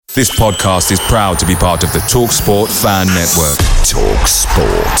This podcast is proud to be part of the TalkSport Fan Network.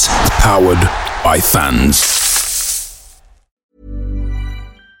 TalkSport. Powered by fans.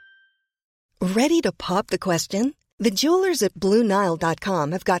 Ready to pop the question? The jewelers at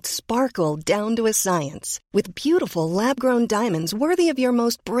BlueNile.com have got sparkle down to a science with beautiful lab-grown diamonds worthy of your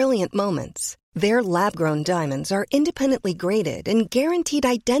most brilliant moments. Their lab-grown diamonds are independently graded and guaranteed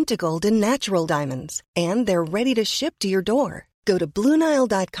identical to natural diamonds. And they're ready to ship to your door. Go to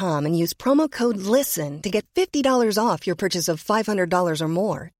BlueNile.com and use promo code LISTEN to get $50 off your purchase of $500 or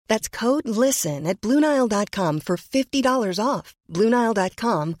more. That's code LISTEN at BlueNile.com for $50 off.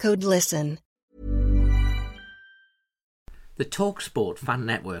 BlueNile.com, code LISTEN. The TalkSport Fan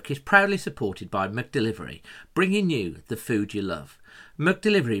Network is proudly supported by McDelivery, bringing you the food you love.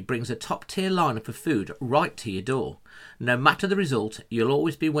 McDelivery brings a top-tier lineup of food right to your door. No matter the result, you'll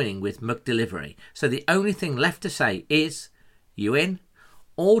always be winning with McDelivery. So the only thing left to say is, you in?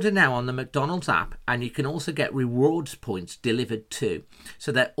 Order now on the McDonald's app, and you can also get rewards points delivered too.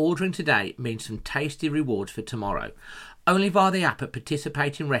 So that ordering today means some tasty rewards for tomorrow. Only via the app at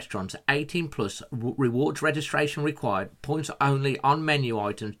participating restaurants. 18 plus, rewards registration required, points only on menu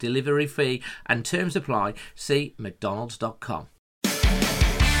items, delivery fee and terms apply. See mcdonalds.com.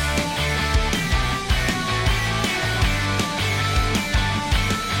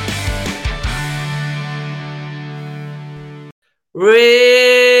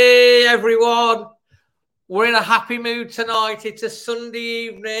 Hey everyone, we're in a happy mood tonight. It's a Sunday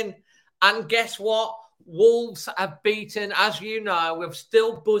evening, and guess what? Wolves have beaten, as you know, we're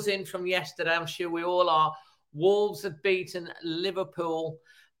still buzzing from yesterday. I'm sure we all are. Wolves have beaten Liverpool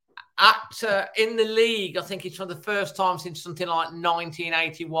in the league. I think it's for the first time since something like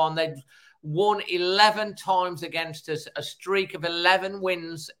 1981. They've won 11 times against us, a streak of 11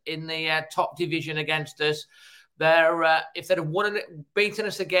 wins in the top division against us. If they'd have beaten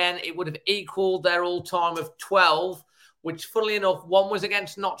us again, it would have equalled their all-time of 12, which, funnily enough, one was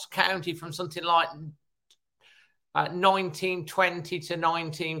against Notts County from something like 1920 to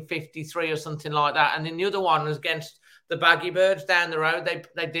 1953 or something like that. And then the other one was against the Baggy Birds down the road.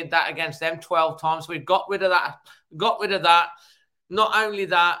 They did that against them 12 times. So we got rid of that. Not only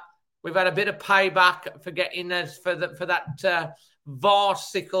that, we've had a bit of payback for getting us for that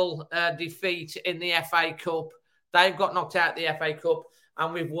farcical defeat in the FA Cup. They've got knocked out the FA Cup,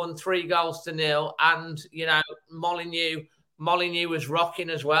 and we've won 3-0. And, you know, Molineux was rocking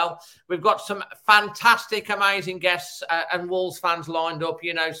as well. We've got some fantastic, amazing guests and Wolves fans lined up.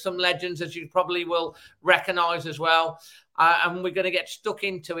 You know, some legends, as you probably will recognise as well. And we're going to get stuck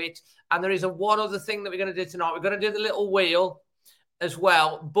into it. And there is one other thing that we're going to do tonight. We're going to do the little wheel as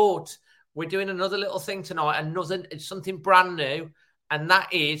well. But we're doing another little thing tonight. It's something brand new. And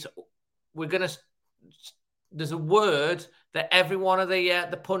that is, there's a word that every one of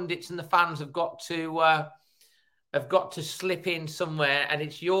the pundits and the fans have got to slip in somewhere, and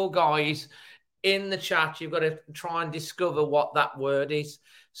it's your guys in the chat. You've got to try and discover what that word is.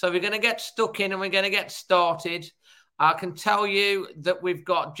 So we're going to get stuck in and we're going to get started. I can tell you that we've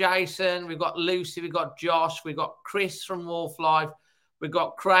got Jason, we've got Lucy, we've got Josh, we've got Chris from Wolf Life, we've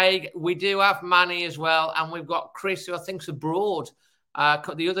got Craig, we do have Manny as well, and we've got Chris, who I think's abroad.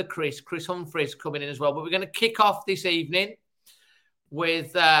 The other Chris Humphreys, coming in as well. But we're going to kick off this evening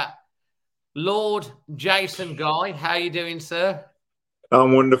with Lord Jason Guy. How are you doing, sir?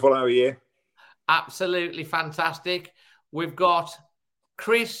 I'm wonderful. How are you? Absolutely fantastic. We've got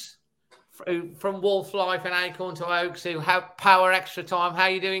Chris from Wolf Life and Acorn to Oaks, who have Power Extra Time. How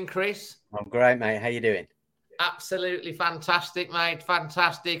are you doing, Chris? I'm great, mate. How you doing? Absolutely fantastic, mate.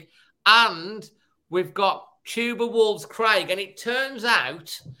 Fantastic. And we've got Tuber Wolves Craig, and it turns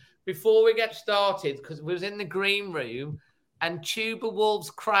out, before we get started, because we was in the green room, and Tuber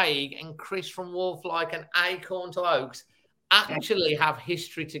Wolves Craig and Chris from Wolf Like and Acorn to Oaks actually have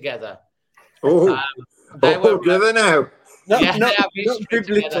history together. Oh, do they now? Not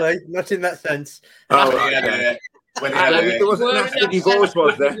biblically, not in that sense. Oh, yeah. There wasn't an after divorce,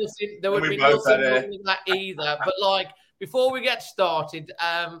 was there? There would be nothing wrong with that either. But, before we get started,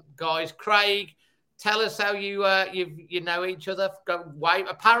 guys, Craig, tell us how you know each other.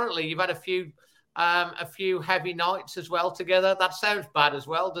 Apparently, you've had a few heavy nights as well together. That sounds bad as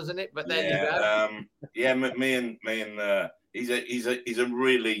well, doesn't it? But there you go. Me and he's a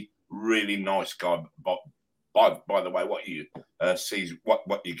really, really nice guy. But by the way, what you see,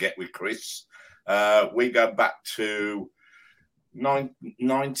 what you get with Chris, we go back to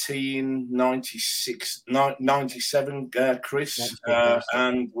 1996, 97, Chris,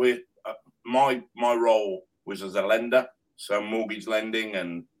 and we. My role was as a lender, so mortgage lending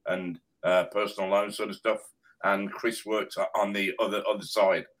and personal loan sort of stuff. And Chris worked on the other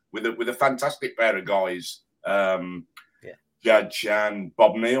side with a fantastic pair of guys, Judge and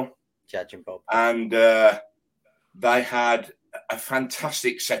Bob Neal. Judge and Bob. And they had a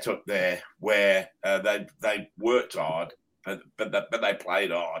fantastic setup there where they worked hard, but they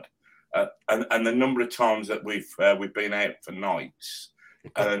played hard. And the number of times that we've been out for nights,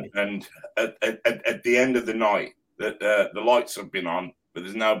 and at the end of the night, the lights have been on, but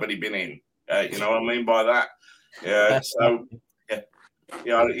there's nobody been in. You know what I mean by that? Yeah. So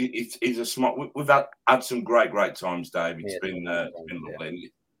yeah, it's a smart. We've had some great times, Dave. It's been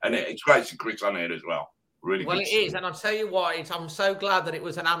lovely, and it's great to Chris on here as well. Really well, good. It is, and I'll tell you what, I'm so glad that it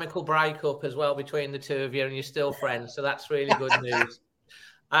was an amicable breakup as well between the two of you, and you're still friends. So that's really good news.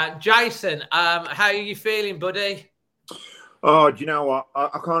 Jason, how are you feeling, buddy? Oh, do you know what?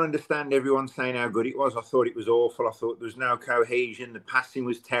 I can't understand everyone saying how good it was. I thought it was awful. I thought there was no cohesion. The passing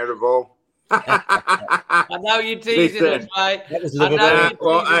was terrible. I know you're teasing us, mate.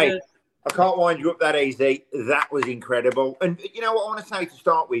 I can't wind you up that easy. That was incredible. And you know what I want to say to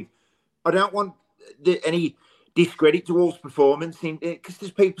start with? I don't want any discredit to Wolves' performance because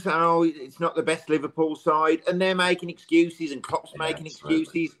there's people saying, "Oh, it's not the best Liverpool side," and they're making excuses, and Klopp's making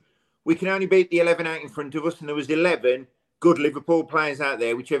excuses. We can only beat the 11 out in front of us, and there was 11 good Liverpool players out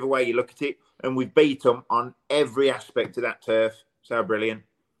there, whichever way you look at it, and we beat them on every aspect of that turf. So brilliant.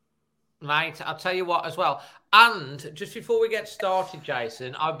 Mate, I'll tell you what as well. And just before we get started,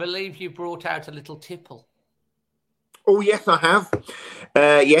 Jason, I believe you brought out a little tipple. Oh, yes, I have.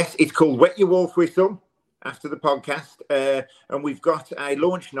 Yes, it's called Wet Your Wolf Whistle after the podcast. And we've got a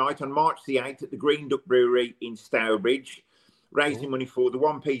launch night on March the 8th at the Green Duck Brewery in Stourbridge, raising money for the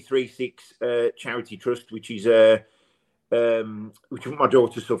 1P36 Charity Trust, which is which my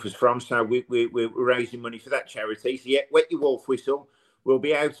daughter suffers from. So we're raising money for that charity. So, yeah, Wet Your Wolf Whistle. We'll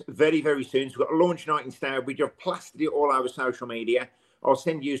be out very, very soon. So we've got a launch night in Stourbridge. I've plastered it all over social media. I'll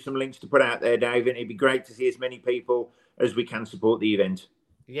send you some links to put out there, Dave, and it'd be great to see as many people as we can support the event.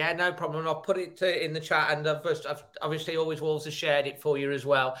 Yeah, no problem. I'll put it in the chat, and I've obviously Always Wolves has shared it for you as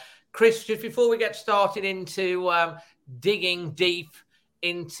well. Chris, just before we get started into digging deep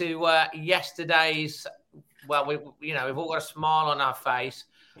into yesterday's, well, we've all got a smile on our face.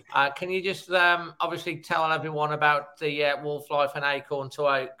 Can you just obviously tell everyone about the Wolf Life and Acorn to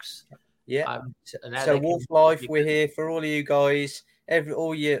Oaks? Yeah. So Wolf Life, we're here for all of you guys,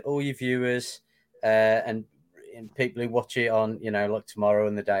 all your viewers, and people who watch it on, like tomorrow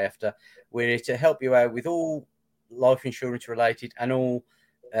and the day after. We're here to help you out with all life insurance related and all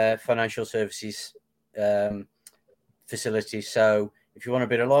financial services facilities. So if you want a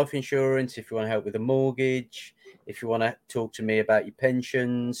bit of life insurance, if you want to help with a mortgage, if you want to talk to me about your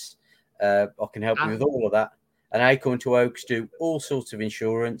pensions, I can help you with all of that. And Acorn to Oaks do all sorts of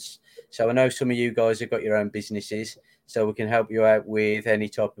insurance. So I know some of you guys have got your own businesses, so we can help you out with any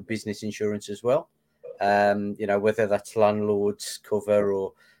type of business insurance as well. Whether that's landlords cover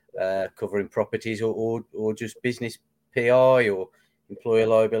or covering properties or just business PI or employer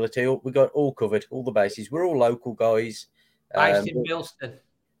liability. We got all covered, all the bases. We're all local guys. Based in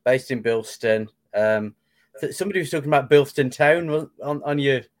Bilston. Somebody was talking about Bilston Town on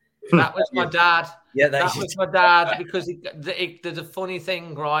your. That was my dad. Yeah, that was my dad, because there's a funny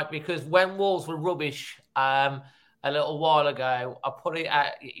thing, right? Because when Wolves were rubbish a little while ago, I put it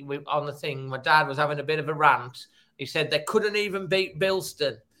on the thing. My dad was having a bit of a rant. He said they couldn't even beat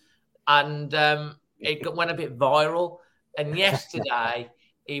Bilston, and it went a bit viral. And yesterday,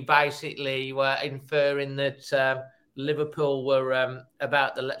 he basically were inferring that Liverpool were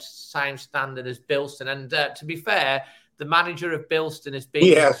about the same standard as Bilston. And to be fair, the manager of Bilston has been...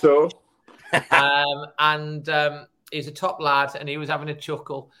 Yeah, so... he's a top lad, and he was having a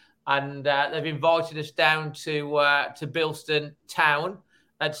chuckle. And they've invited us down to Bilston Town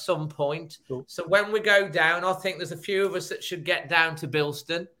at some point. Cool. So when we go down, I think there's a few of us that should get down to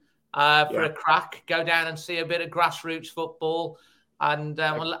Bilston for a crack, go down and see a bit of grassroots football. And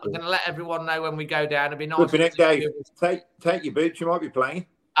I'm going to let everyone know when we go down. It'd be nice. Dave, take your boots. You might be playing.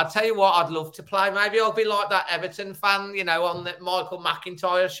 I'll tell you what, I'd love to play. Maybe I'll be like that Everton fan, on the Michael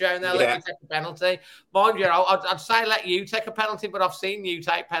McIntyre show, and they'll let me take a penalty. Mind you, I'd say let you take a penalty, but I've seen you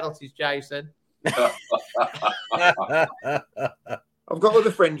take penalties, Jason. I've got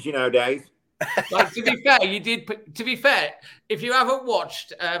other friends, Dave. Like, to be fair, you did. To be fair, if you haven't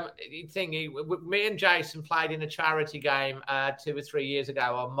watched me and Jason played in a charity game 2 or 3 years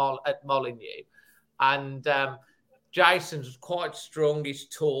ago at Molineux, and Jason's quite strong. He's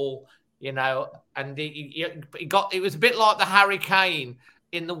tall, and he got. It was a bit like the Harry Kane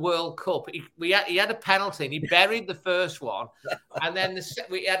in the World Cup. He had a penalty and he buried the first one. And then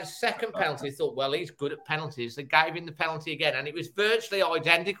we had a second penalty. He thought, well, he's good at penalties. They gave him the penalty again. And it was virtually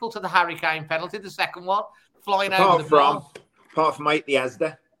identical to the Harry Kane penalty, the second one, flying over the bar. Apart from the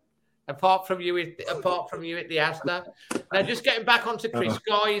Asda. Apart from you at the Asda. Now, just getting back onto Chris,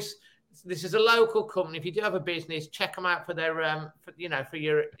 guys, this is a local company. If you do have a business, check them out for their, for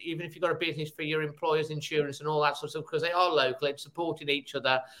your, even if you've got a business, for your employer's insurance and all that sort of stuff, because they are local, they've supported each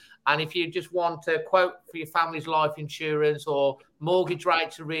other. And if you just want a quote for your family's life insurance, or mortgage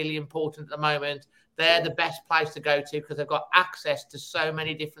rates are really important at the moment, they're the best place to go to, because they've got access to so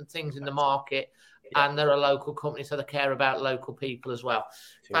many different things in the market. And they're a local company, so they care about local people as well.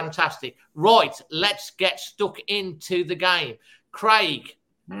 Fantastic. Right, let's get stuck into the game. Craig,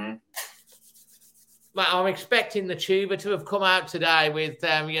 I'm expecting the tuba to have come out today with,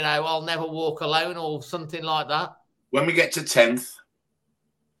 I'll Never Walk Alone or something like that. When we get to 10th,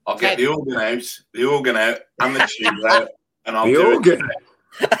 I'll get the organ out, and the tuba out, and I'll do it.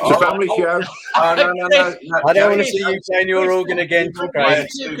 It's a family show. No. I don't want to see you playing your organ again. You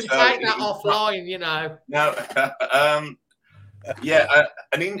can take that offline, No.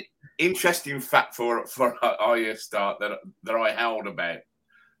 An interesting fact for our start that I held about.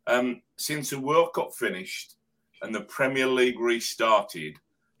 Since the World Cup finished and the Premier League restarted,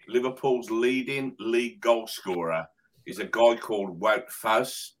 Liverpool's leading league goal scorer is a guy called Wout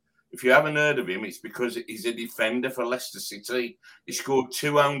Faes. If you haven't heard of him, it's because he's a defender for Leicester City. He scored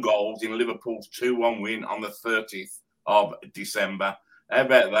 2 own goals in Liverpool's 2-1 win on the 30th of December. How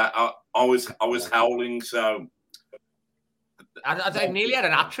about that? I was howling. So I nearly had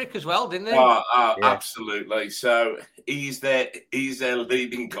an hat-trick as well, didn't they? Absolutely. So he's their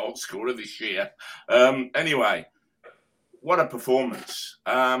leading goal scorer this year. Anyway, what a performance!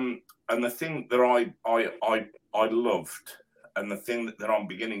 And the thing that I loved, and the thing that I'm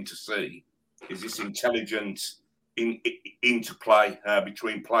beginning to see, is this intelligence interplay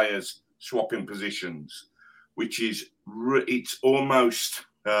between players swapping positions, which is it's almost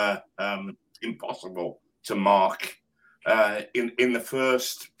impossible to mark. In the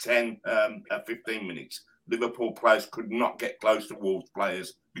first 10, 15 minutes, Liverpool players could not get close to Wolves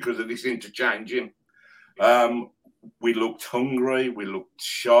players because of this interchanging. We looked hungry. We looked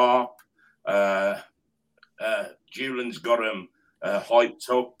sharp. Julian's got them hyped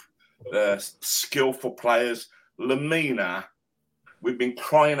up. Skillful players. Lemina, we've been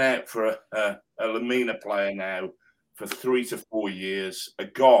crying out for a Lemina player now for 3 to 4 years. A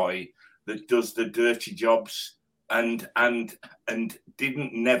guy that does the dirty jobs. And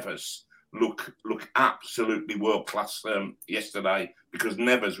didn't Neves look absolutely world class yesterday, because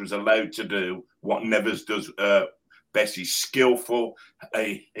Neves was allowed to do what Neves does best. He's skillful.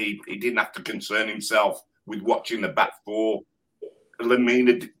 He didn't have to concern himself with watching the back four.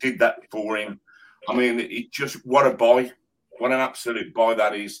 Lemina did that for him. I mean, it just what a boy, what an absolute boy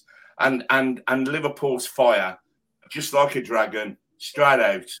that is. And Liverpool's fire, just like a dragon, straight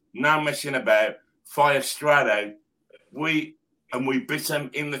out, no messing about. Fire straight out. We bit them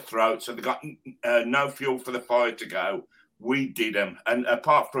in the throat, so they got no fuel for the fire to go. We did them, and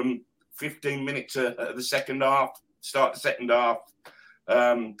apart from 15 minutes of the second half, start the second half,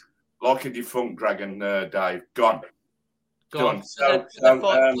 like a defunct dragon, Dave, gone. Put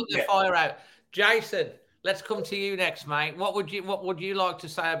the fire out. Jason, let's come to you next, mate. What would you like to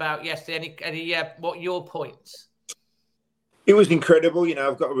say about yesterday? Any what your points? It was incredible.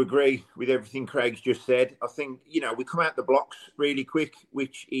 I've got to agree with everything Craig's just said. I think, we come out the blocks really quick,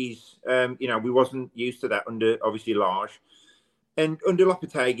 which is, we wasn't used to that under, obviously, Lage. And under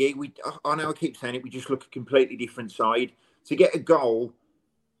Lopetegui, I know I keep saying it, we just look a completely different side. To get a goal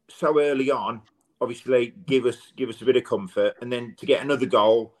so early on, obviously, give us a bit of comfort. And then to get another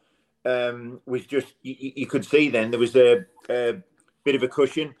goal was just, you could see then there was a bit of a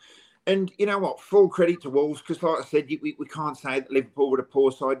cushion. And you know what? Full credit to Wolves, because like I said, we can't say that Liverpool were a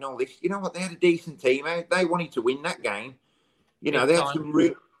poor side and all this. You know what? They had a decent team out. They wanted to win that game. They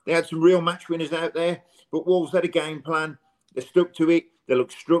had some real match winners out there. But Wolves had a game plan. They stuck to it. They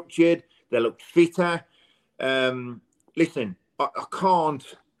looked structured. They looked fitter. Listen, I can't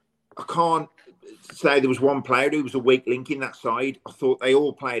say there was one player who was a weak link in that side. I thought they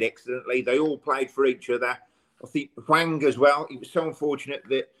all played excellently. They all played for each other. I think Hwang as well. It was so unfortunate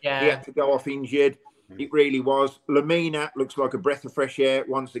that he had to go off injured. It really was. Lemina looks like a breath of fresh air.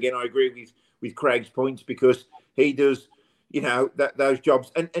 Once again, I agree with Craig's points, because he does, those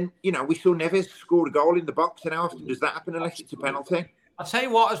jobs. And we saw Neves score a goal in the box. And how often does that happen unless it's a penalty? I'll tell you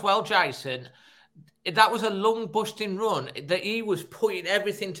what as well, Jason. that was a lung busting run that he was putting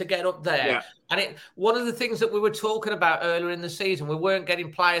everything to get up there. Yeah. And one of the things that we were talking about earlier in the season, we weren't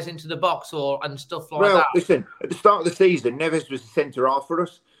getting players into the box and stuff like that. Well, listen, at the start of the season, Neves was the centre half for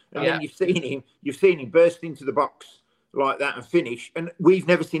us. And then you've seen him burst into the box like that and finish. And we've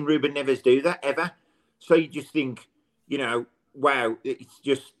never seen Ruben Neves do that ever. So you just think, wow, it's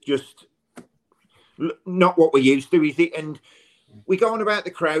just not what we're used to, is it? And we go on about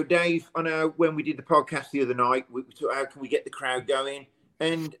the crowd, Dave. I know when we did the podcast the other night, we thought, how can we get the crowd going?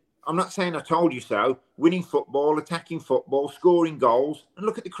 And I'm not saying I told you so. Winning football, attacking football, scoring goals. And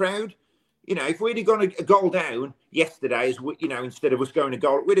look at the crowd. If we'd have gone a goal down yesterday, instead of us going a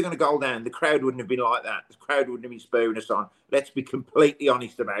goal, we'd have gone a goal down. The crowd wouldn't have been like that. The crowd wouldn't have been spurring us on. Let's be completely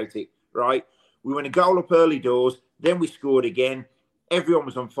honest about it, right? We went a goal up early doors. Then we scored again. Everyone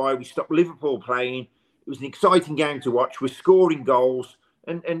was on fire. We stopped Liverpool playing. It was an exciting game to watch. We're scoring goals,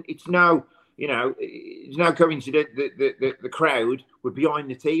 and it's no coincidence that the crowd were behind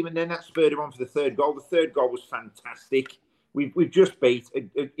the team, and then that spurred them on for the third goal. The third goal was fantastic. We've just beat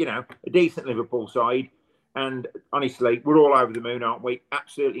a decent Liverpool side, and honestly, we're all over the moon, aren't we?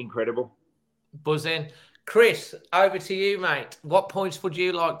 Absolutely incredible. Buzzing. Chris, over to you, mate. What points would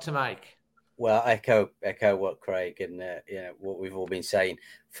you like to make? Well, echo what Craig and what we've all been saying.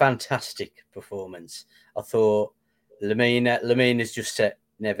 Fantastic performance. I thought Lemina's just set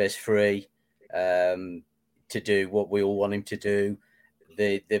Neves free to do what we all want him to do.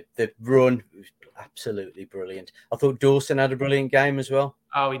 The run was absolutely brilliant. I thought Dawson had a brilliant game as well.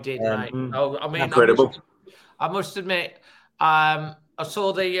 Oh, he did, mate. Incredible. I must admit, I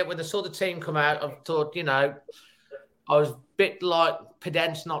saw when I saw the team come out, I thought, I was a bit like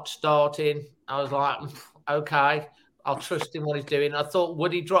Pedence not starting. I was like, okay, I'll trust him what he's doing. I thought,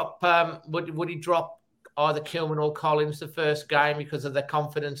 would he drop either Kilman or Collins the first game because of their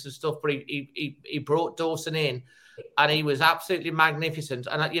confidence and stuff? But he brought Dawson in, and he was absolutely magnificent.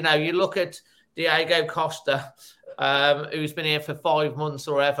 And you look at Diego Costa, who's been here for 5 months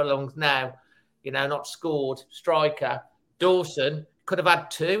or however long now, not scored, striker. Dawson could have had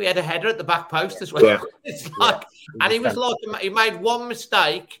 2. He had a header at the back post as well. Yeah. It's like, and he was like, he made one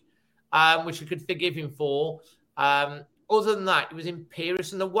mistake, which we could forgive him for. Other than that, he was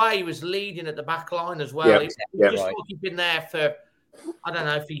imperious, and the way he was leading at the back line as well. It was just like he'd been there for,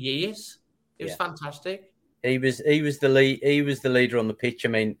 for years. It was fantastic. He was the lead. He was the leader on the pitch. I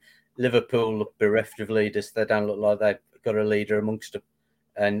mean, Liverpool look bereft of leaders. They don't look like they've got a leader amongst them,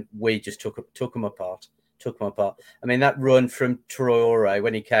 and we just took them apart. I mean, that run from Traore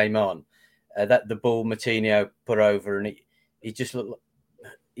when he came on, that the ball Moutinho put over, and he just looked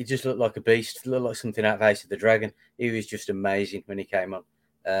like a beast. Looked like something out of House of the Dragon. He was just amazing when he came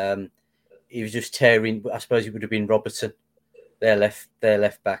on. He was just tearing. I suppose it would have been Robertson, their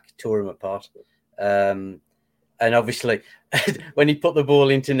left back, tore him apart. And obviously, when he put the ball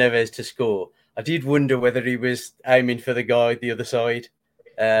into Neves to score, I did wonder whether he was aiming for the guy the other side.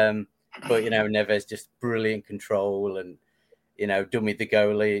 But Neves just brilliant control and dummy the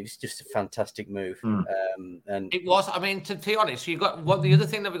goalie. It's just a fantastic move. And it was. I mean, to be honest, you got the other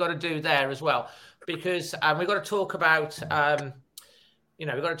thing that we've got to do there as well, because we've got to talk about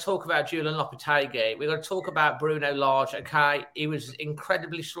we've got to talk about Julian Lopetegui. We've got to talk about Bruno Lage. Okay, he was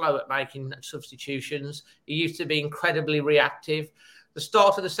incredibly slow at making substitutions. He used to be incredibly reactive. The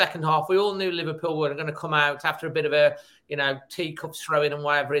start of the second half, we all knew Liverpool were going to come out after a bit of a, teacups throwing and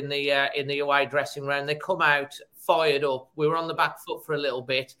whatever in the away dressing room. They come out fired up. We were on the back foot for a little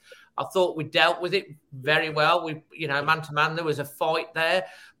bit. I thought we dealt with it very well. We, man to man, there was a fight there.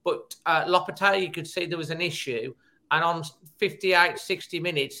 But Lopetegui, you could see there was an issue. And on 58, 60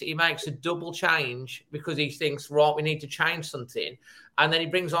 minutes, he makes a double change because he thinks, right, we need to change something. And then he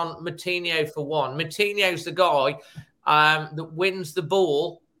brings on Moutinho for one. Moutinho's the guy that wins the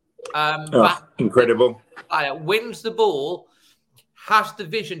ball. Incredible. Wins the ball, has the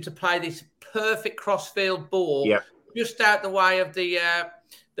vision to play this perfect crossfield ball just out the way of the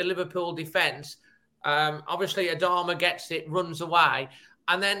Liverpool defence. Obviously, Adama gets it, runs away.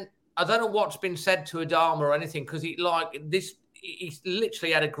 And then I don't know what's been said to Adama or anything because he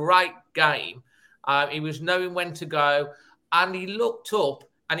literally had a great game. He was knowing when to go and he looked up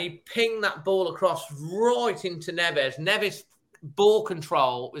and he pinged that ball across right into Neves. Neves' ball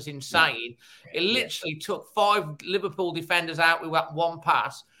control was insane. It literally took 5 Liverpool defenders out with that one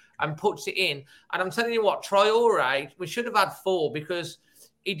pass and puts it in. And I'm telling you what, Traore, we should have had 4 because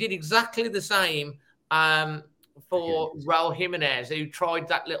he did exactly the same for Raul Jimenez, who tried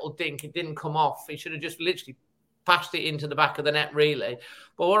that little dink. It didn't come off. He should have just literally passed it into the back of the net, really.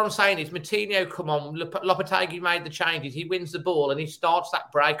 But what I'm saying is Moutinho come on, Lopetegui made the changes, he wins the ball and he starts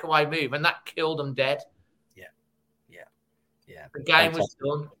that breakaway move and that killed them dead. Yeah. The game was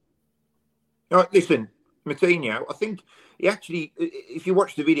done. No, listen, Moutinho, I think he actually, if you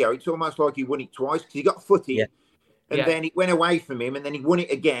watch the video, it's almost like he won it twice because he got footy and then it went away from him and then he won it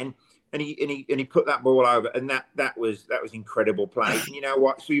again and he put that ball over and that was incredible play. And you know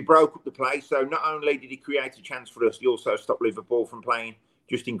what? So he broke up the play. So not only did he create a chance for us, he also stopped Liverpool from playing.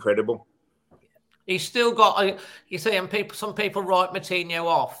 Just incredible. He's still got, you see, and some people write Moutinho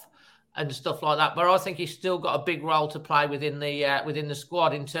off and stuff like that, but I think he's still got a big role to play within the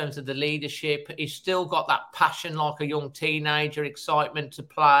squad in terms of the leadership. He's still got that passion like a young teenager, excitement to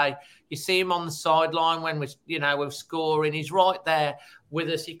play. You see him on the sideline when we're scoring. He's right there with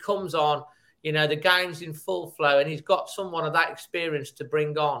us. He comes on, the game's in full flow, and he's got someone of that experience to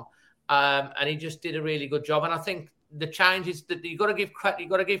bring on. And he just did a really good job. And I think the changes that you got to give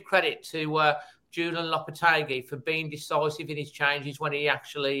credit to Julian Lopetegui for being decisive in his changes when he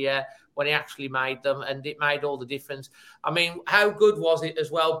actually made them, and it made all the difference. I mean, how good was it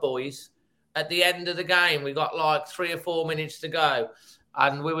as well, boys? At the end of the game, we got like 3 or 4 minutes to go,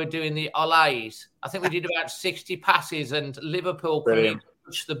 and we were doing the olays. I think we did about 60 passes, and Liverpool couldn't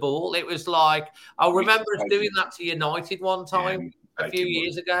touch the ball. It was like, I remember us doing that to United one time a few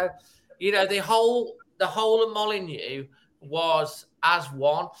years ago. The whole of Molineux was as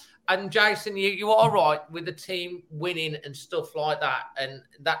one. And Jason, you are right with the team winning and stuff like that, and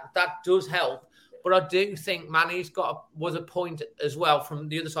that does help. But I do think Manny's was a point as well from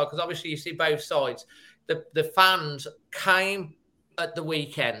the other side, because obviously you see both sides. The fans came at the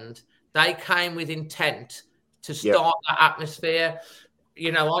weekend; they came with intent to start that atmosphere.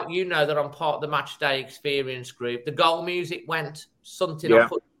 You know that I'm part of the match day experience group. The goal music went something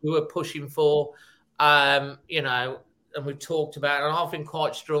we were pushing for. And we've talked about, and I've been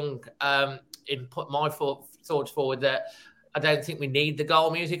quite strong in put my thoughts forward that I don't think we need the goal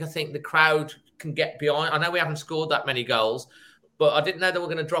music. I think the crowd can get behind. I know we haven't scored that many goals, but I didn't know they were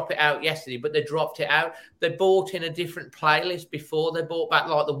going to drop it out yesterday, but they dropped it out. They bought in a different playlist before. They brought back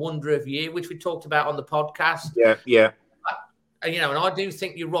like the Wonder of You, which we talked about on the podcast. Yeah. And I do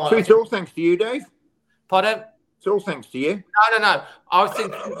think you're right. So it's all thanks to you, Dave. Pardon? It's all thanks to you. No. I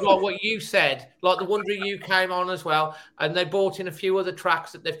think like what you said, like the Wonder of You came on as well, and they brought in a few other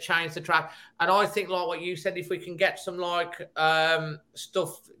tracks that they've changed the track. And I think like what you said, if we can get some like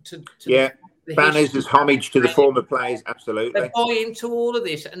stuff to banners as homage to the former players, absolutely. They buy into all of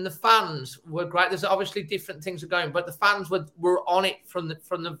this, and the fans were great. There's obviously different things are going, but the fans were on it from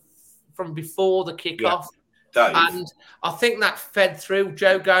before the kickoff. Dave. And I think that fed through.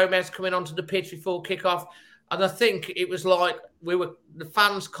 Joe Gomez coming onto the pitch before kickoff. And I think it was like the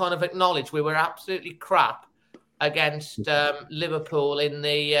fans kind of acknowledged we were absolutely crap against Liverpool in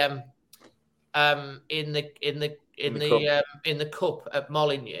the cup at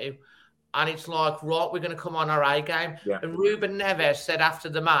Molineux, and it's like, right, we're going to come on our A game. Yeah. And Ruben Neves said after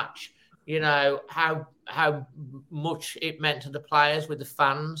the match, how much it meant to the players with the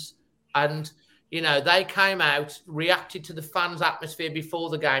fans, and they came out, reacted to the fans' atmosphere before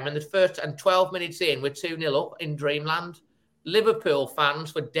the game, and the first 12 minutes in, we're 2-0 up in Dreamland. Liverpool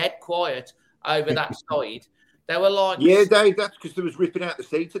fans were dead quiet over that side. They were like... Yeah, Dave, that's because they was ripping out the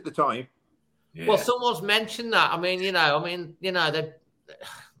seats at the time. Yeah. Well, someone's mentioned that.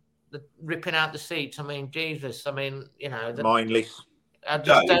 They're ripping out the seats. I mean, Jesus. I mean, mindless. I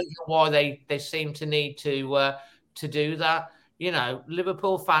just don't know why they seem to need to do that.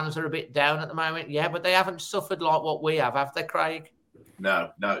 Liverpool fans are a bit down at the moment, but they haven't suffered like what we have they, Craig?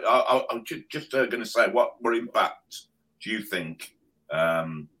 No. I'm just going to say, what impact do you think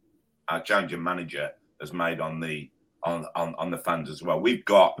our change of manager has made on the fans as well? We've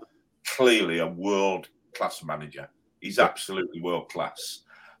got clearly a world-class manager. He's absolutely world-class.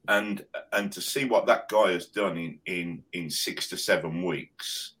 And to see what that guy has done in 6 to 7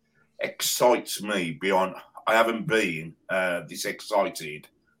 weeks excites me beyond... I haven't been this excited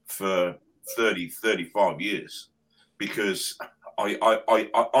for 30, 35 years because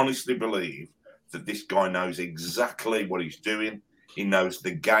I honestly believe that this guy knows exactly what he's doing. He knows the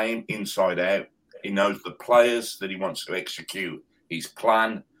game inside out. He knows the players that he wants to execute his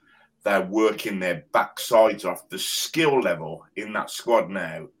plan. They're working their backsides off. The skill level in that squad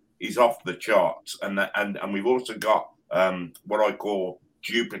now is off the charts. And we've also got what I call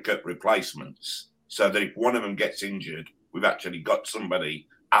duplicate replacements. So that if one of them gets injured, we've actually got somebody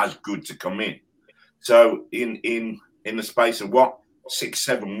as good to come in. So in the space of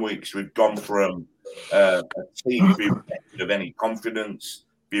 6-7 weeks, we've gone from a team bereft of any confidence,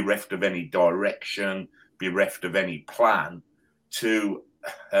 bereft of any direction, bereft of any plan, to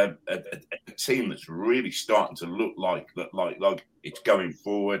a team that's really starting to look like it's going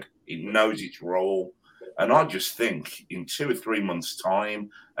forward. It knows its role. And I just think in 2 or 3 months' time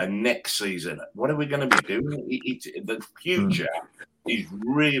and next season, what are we going to be doing? The future is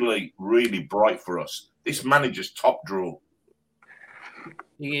really, really bright for us. This manager's top draw.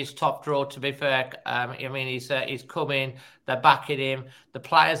 He is top draw, to be fair. I mean, he's coming. They're backing him. The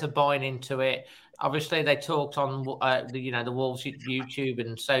players are buying into it. Obviously, they talked on the Wolves YouTube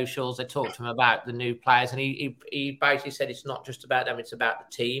and socials. They talked to him about the new players, and he basically said it's not just about them; it's about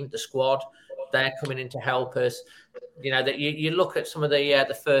the team, the squad. They're coming in to help us. You know that you look at some of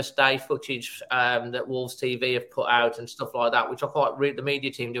the first day footage that Wolves TV have put out and stuff like that, which I quite read. The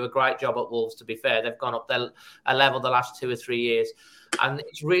media team do a great job at Wolves. To be fair, they've gone up a level the last 2 or 3 years, and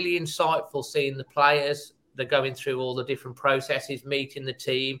it's really insightful seeing the players. They're going through all the different processes, meeting the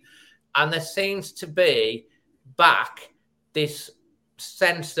team. And there seems to be back this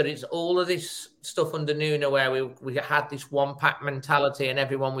sense that it's all of this stuff under Nuno where we had this one-pack mentality and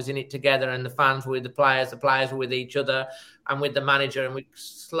everyone was in it together and the fans were with the players were with each other and with the manager, and we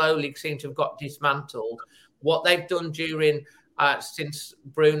slowly seem to have got dismantled. What they've done during since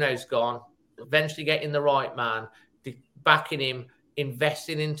Bruno's gone, eventually getting the right man, backing him,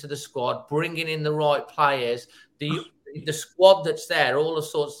 investing into the squad, bringing in the right players, the squad that's there, all the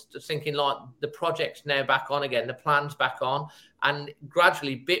sorts of thinking like the project's now back on again, the plan's back on, and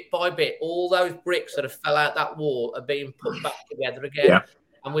gradually, bit by bit, all those bricks that have fell out that wall are being put back together again. Yeah.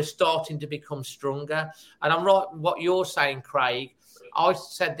 And we're starting to become stronger. And I'm right, what you're saying, Craig. I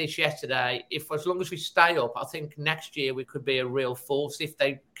said this yesterday. As long as we stay up, I think next year we could be a real force if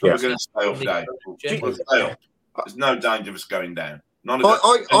they. We're going to stay up, Dave. We'll stay up. There's no danger of us going down.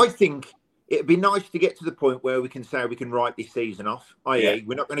 I think it'd be nice to get to the point where we can say we can write this season off, i.e.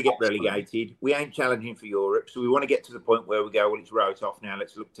 we're not going to get relegated. We ain't challenging for Europe, so we want to get to the point where we go, well, it's wrote off now,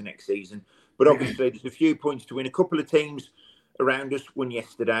 let's look to next season. But obviously, there's a few points to win. A couple of teams around us won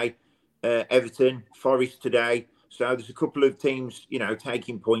yesterday, Everton, Forest today. So there's a couple of teams,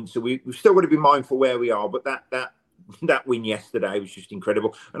 taking points. So we've still got to be mindful where we are. But that win yesterday was just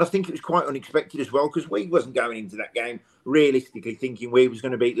incredible. And I think it was quite unexpected as well, because we wasn't going into that game realistically thinking we was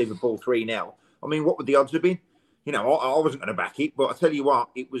going to beat Liverpool 3-0. I mean, what would the odds have been? I wasn't going to back it, but I tell you what,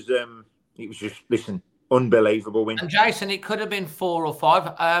 it was just, unbelievable win. And Jason, it could have been 4 or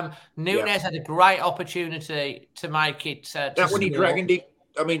 5. Nunes had a great opportunity to make it. That when he dragged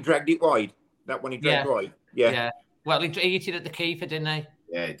it wide. That when he dragged wide. Yeah. Well, he hit it at the keeper, didn't he?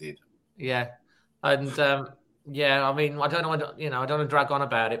 Yeah, he did. Yeah. And, I mean, I don't want to drag on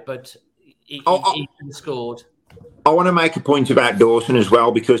about it, but he scored. I want to make a point about Dawson as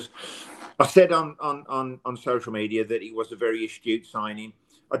well, because I said on social media that he was a very astute signing.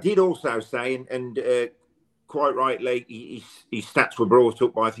 I did also say, and quite rightly, his stats were brought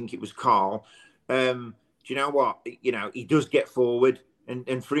up by, I think it was Carl. Do you know what? He does get forward,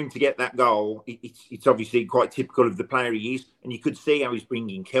 and for him to get that goal, it's obviously quite typical of the player he is. And you could see how he's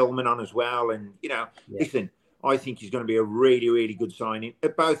bringing Kelman on as well. And, listen, I think he's going to be a really, really good signing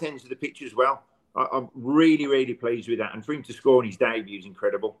at both ends of the pitch as well. I'm really, really pleased with that. And for him to score on his debut is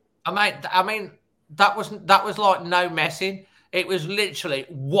incredible. I mean, that was like no messing. It was literally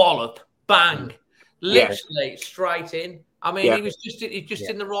wallop, bang, literally straight in. I mean, he was just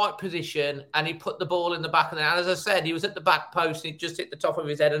in the right position, and he put the ball in the back of the net. And as I said, he was at the back post, and he just hit the top of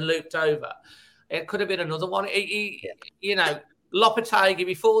his head and looped over. It could have been another one. Lopetegui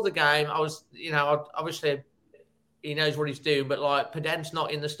before the game, I was, obviously he knows what he's doing, but like Pedent's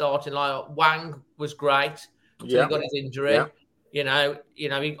not in the starting line. Wang was great until he got his injury. Yeah.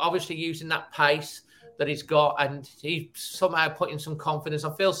 He obviously using that pace that he's got, and he's somehow putting some confidence.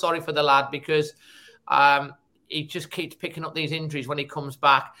 I feel sorry for the lad because he just keeps picking up these injuries when he comes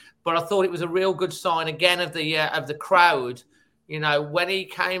back. But I thought it was a real good sign again of the crowd. When he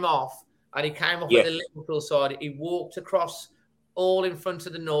came off, and he came off at the Liverpool side, he walked across all in front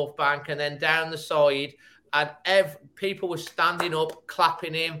of the North Bank and then down the side, and people were standing up,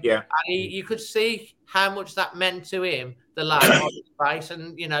 clapping him. Yeah, and you could see how much that meant to him, the lad on his face.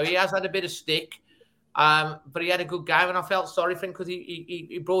 And he has had a bit of stick, but he had a good game, and I felt sorry for him because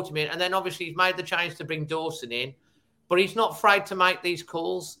he brought him in, and then obviously he's made the change to bring Dawson in, but he's not afraid to make these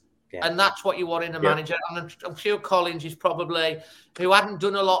calls. Yeah. And that's what you want in a manager. And I'm sure Collins is probably, who hadn't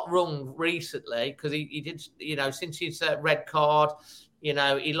done a lot wrong recently, because he did, since his red card,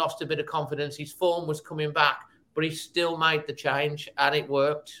 he lost a bit of confidence. His form was coming back, but he still made the change, and it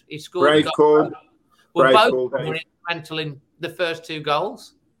worked. He scored. Great call. Both were instrumental in the first 2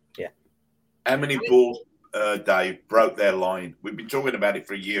 goals. Yeah. How many balls Dave, broke their line. We've been talking about it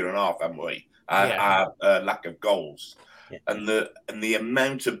for a year and a half, haven't we? Our lack of goals. Yeah. And the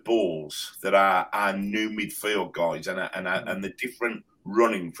amount of balls that our new midfield guys and the different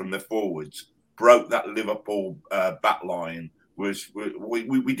running from the forwards broke that Liverpool back line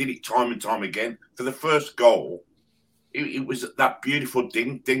we did it time and time again. For the first goal, it was that beautiful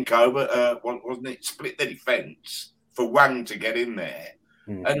dink over, wasn't it? Split the defence for Wang to get in there,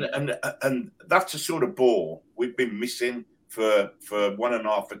 and that's the sort of ball we've been missing for 1.5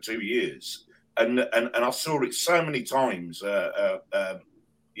 or 2 years. And I saw it so many times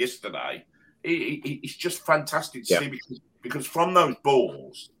yesterday. It's just fantastic to see because from those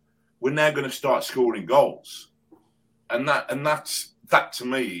balls, we're now going to start scoring goals, and that to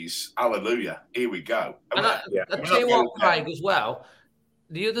me is hallelujah. Here we go. And I tell you what, Craig, as well.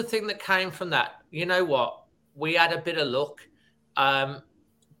 The other thing that came from that, you know what, we had a bit of luck,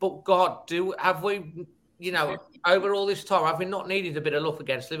 but God, have we? You know, over all this time, have we not needed a bit of luck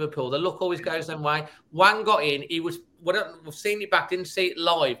against Liverpool? The luck always goes their way. Wang got in. He was. We've seen it back. Didn't see it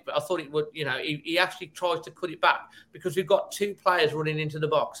live, but I thought it would. You know, he actually tries to cut it back because we've got two players running into the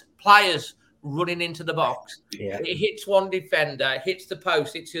box. Yeah. It hits one defender, hits the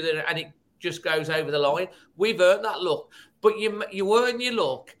post, hits the other, and it just goes over the line. We've earned that luck, but you earn your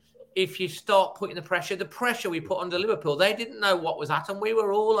luck if you start putting the pressure we put under Liverpool. They didn't know what was at, and we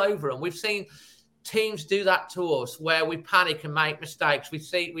were all over them. We've seen teams do that to us where we panic and make mistakes. We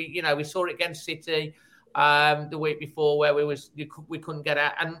saw it against City the week before where we couldn't get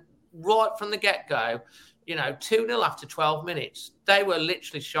out, and right from the get-go, 2-0 after 12 minutes, they were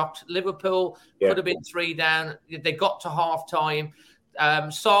literally shocked. Liverpool could have been 3 down. They got to half-time.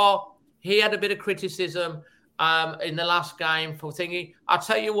 Sarr, he had a bit of criticism in the last game for thingy. I'll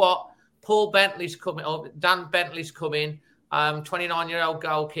tell you what, Dan Bentley's coming. 29-year-old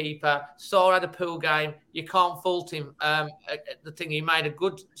goalkeeper. Sarr had a poor game. You can't fault him. He made a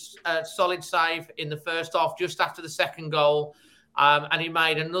good, solid save in the first half, just after the second goal, and he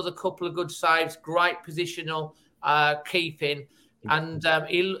made another couple of good saves. Great positional keeping, and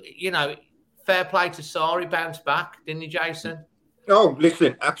fair play to Sarr. He bounced back, didn't he, Jason? Oh,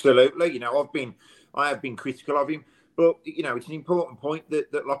 listen, absolutely. I have been critical of him, but it's an important point that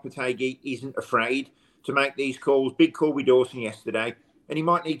Lopetegui isn't afraid to make these calls. Big call with Dawson yesterday, and he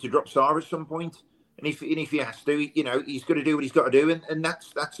might need to drop Sarr at some point. And if he has to, he's got to do what he's got to do, and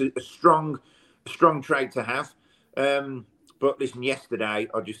that's a strong trait to have. But listen, yesterday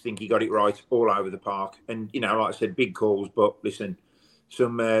I just think he got it right all over the park, and like I said, big calls. But listen,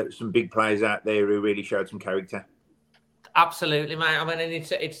 some big players out there who really showed some character. Absolutely, mate. I mean,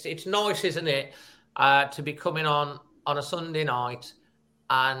 it's nice, isn't it, to be coming on a Sunday night.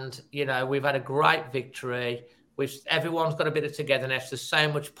 And, we've had a great victory. Everyone's got a bit of togetherness. There's so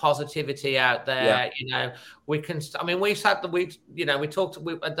much positivity out there. Yeah. We talked at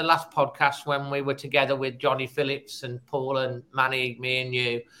the last podcast when we were together with Johnny Phillips and Paul and Manny, me and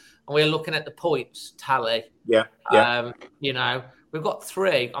you, and we were looking at the points tally. Yeah. We've got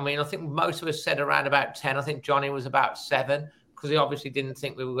 3. I mean, I think most of us said around about 10. I think Johnny was about 7. Because he obviously didn't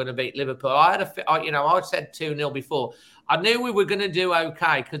think we were going to beat Liverpool. I said 2-0 before. I knew we were going to do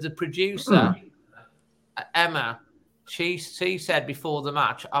okay because the producer, Emma, she said before the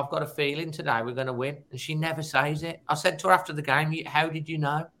match, I've got a feeling today we're going to win. And she never says it. I said to her after the game, how did you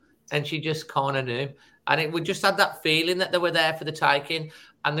know? And she just kind of knew. And we just had that feeling that they were there for the taking.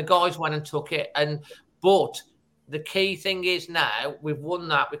 And the guys went and took it. But the key thing is now we've won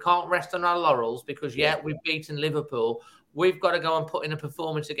that. We can't rest on our laurels because, we've beaten Liverpool. We've got to go and put in a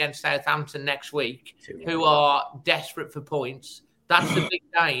performance against Southampton next week, who are desperate for points. That's the big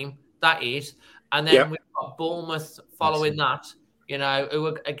game, that is. And then we've got Bournemouth following that. Who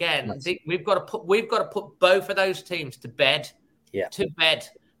are, again, we've got to put both of those teams to bed. Yeah. To bed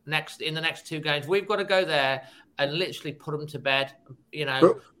in the next 2 games. We've got to go there and literally put them to bed.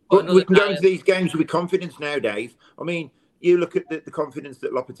 But we can go into these games with confidence now, Dave. I mean, you look at the confidence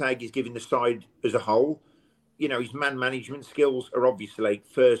that Lopetegui is giving the side as a whole. His man management skills are obviously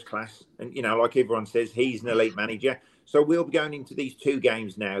first class. And, like everyone says, he's an elite manager. So we'll be going into these 2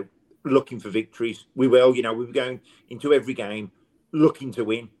 games now looking for victories. We will, we'll be going into every game looking to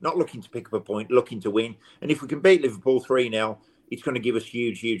win, not looking to pick up a point, looking to win. And if we can beat Liverpool 3-0, it's going to give us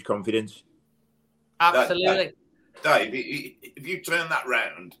huge, huge confidence. Absolutely. Dave, if you turn that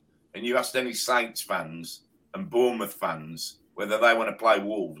round and you asked any Saints fans and Bournemouth fans whether they want to play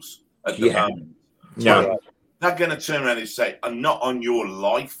Wolves at the moment, no. They're going to turn around and say, "I'm not on your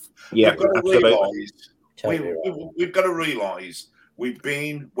life." Yeah, we've got to realise we've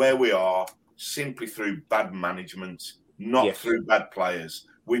been where we are simply through bad management, not through bad players.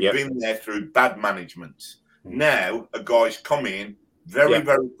 We've been there through bad management, Now a guy's come in, very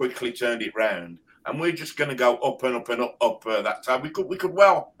quickly turned it round, and we're just going to go up and up and up that time. We could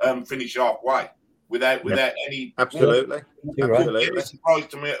well finish halfway without any. Absolutely. Any surprise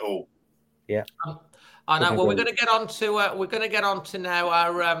to me at all. Yeah. I know. Well, we're going to get on to now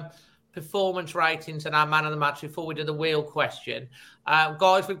our performance ratings and our man of the match before we do the wheel question.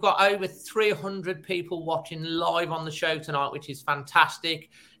 Guys, we've got over 300 people watching live on the show tonight, which is fantastic.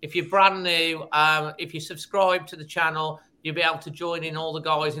 If you're brand new, if you subscribe to the channel, you'll be able to join in all the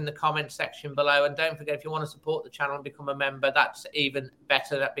guys in the comment section below. And don't forget, if you want to support the channel and become a member, that's even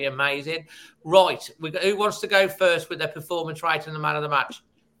better. That'd be amazing. Right. Who wants to go first with their performance rating and the man of the match?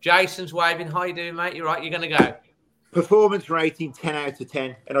 Jason's waving. How you doing, mate? You're right. You're going to go. Performance rating 10 out of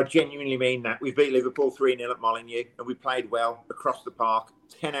 10, and I genuinely mean that. We beat Liverpool 3-0 at Molineux, and we played well across the park.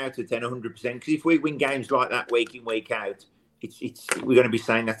 10 out of 10, 100%. Because if we win games like that week in, week out, we're going to be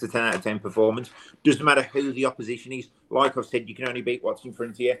saying that's a 10 out of 10 performance. Doesn't matter who the opposition is. Like I've said, you can only beat what's in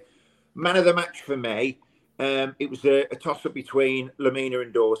front of you. Man of the match for me, it was a toss-up between Lemina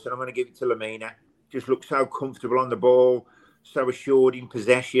and Dawson. I'm going to give it to Lemina. Just looked so comfortable on the ball, so assured in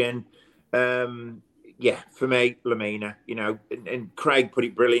possession. Yeah, for me, Lemina, and Craig put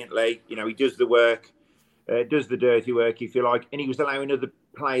it brilliantly. He does the work, does the dirty work, if you like, and he was allowing other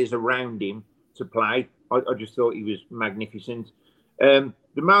players around him to play. I just thought he was magnificent. The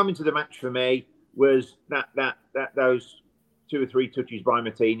moment of the match for me was that those 2 or 3 touches by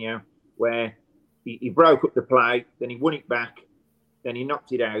Martinho, where he broke up the play, then he won it back, then he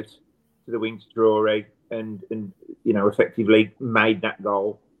knocked it out to the wing to Traore, and effectively made that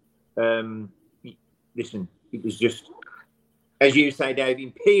goal. Listen, it was just, as you say, Dave,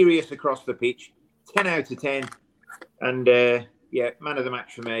 imperious across the pitch. 10 out of 10. And, man of the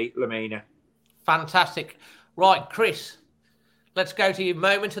match for me, Lemina. Fantastic. Right, Chris, let's go to your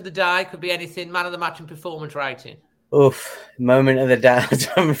moment of the day. Could be anything, man of the match and performance rating. Oof, moment of the day.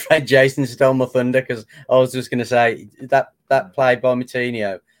 I'm afraid Jason stole my thunder because I was just going to say that play by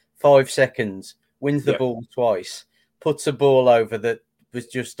Martinho, 5 seconds, wins the ball twice, puts a ball over that was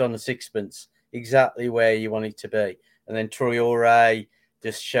just on a sixpence. Exactly where you want it to be. And then Traore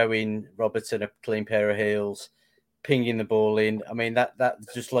just showing Robertson a clean pair of heels, pinging the ball in. I mean, that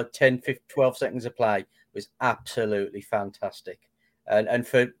just like 10, 15, 12 seconds of play was absolutely fantastic. And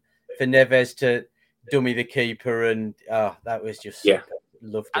for Neves to dummy the keeper, and that was just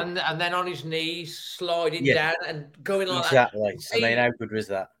loved it. And then on his knees, sliding down and going like exactly. that. Exactly. I mean, how good was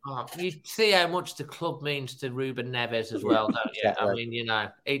that? You see how much the club means to Ruben Neves as well, don't you? Exactly. I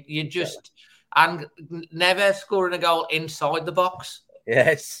mean, you just... And Neves scoring a goal inside the box.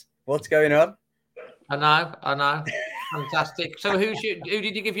 Yes. What's going on? I know. Fantastic. So who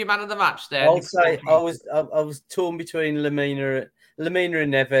did you give your man of the match there? I'll say I was torn between Lemina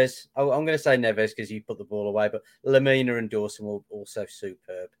and Neves. I'm going to say Neves because you put the ball away, but Lemina and Dawson were also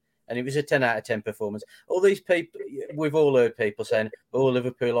superb. And it was a 10 out of 10 performance. All these people, we've all heard people saying,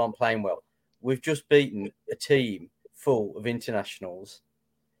 Liverpool aren't playing well. We've just beaten a team full of internationals.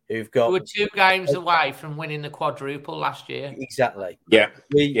 We were 2 games away from winning the quadruple last year. Exactly. Yeah.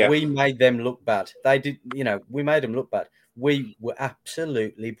 We made them look bad. They did, we made them look bad. We were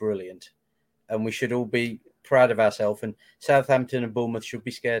absolutely brilliant. And we should all be proud of ourselves. And Southampton and Bournemouth should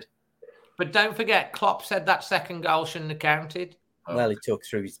be scared. But don't forget, Klopp said that second goal shouldn't have counted. Well, he took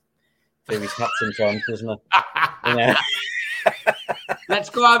through his hat sometimes, doesn't he? Let's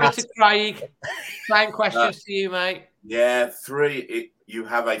go over to Craig. Same questions to you, mate. Yeah, 3. You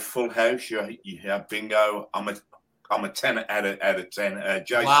have a full house. You have bingo. I'm a 10 out of 10.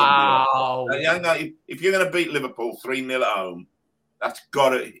 Jason, wow. If you're going to beat Liverpool 3-0 at home, that's got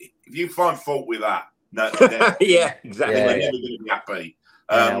to. If you find fault with that, yeah, exactly. We're never going to be happy.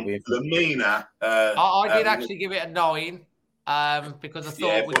 Lemina. I did actually give it a 9. Because I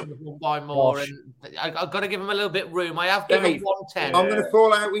thought we could have won by more, and I've got to give him a little bit of room. I have given 110. I'm going to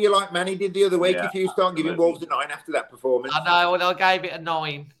fall out with you like Manny did the other week if you start giving Wolves a 9 after that performance. I know, and I gave it a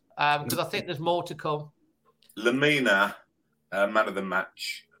 9 because I think there's more to come. Lemina, man of the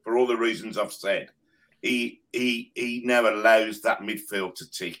match, for all the reasons I've said. He now allows that midfield to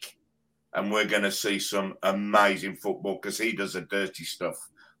tick, and we're going to see some amazing football because he does the dirty stuff.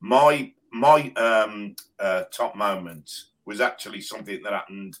 My top moment was actually something that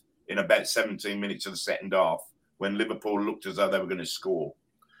happened in about 17 minutes of the second half when Liverpool looked as though they were going to score.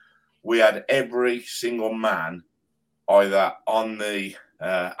 We had every single man either on the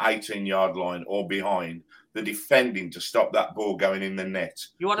 18-yard line or behind the defending to stop that ball going in the net.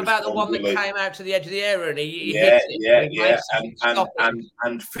 You want about the one that came out to the edge of the area and he hit it?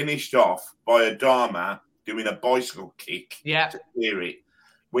 And finished off by Adama doing a bicycle kick to clear it.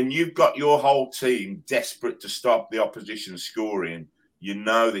 when you've got your whole team desperate to stop the opposition scoring, you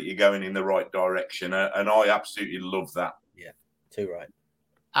know that you're going in the right direction. And I absolutely love that. Yeah, too right.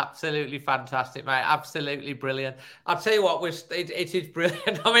 Absolutely fantastic, mate. Absolutely brilliant. I'll tell you what, it is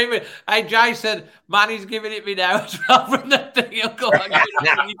brilliant. I mean, hey, Jason, Manny's giving it me now as well from the thing.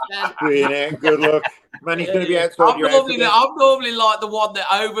 Brilliant. Good luck. Manny's going to be outside your house. I'm normally like the one that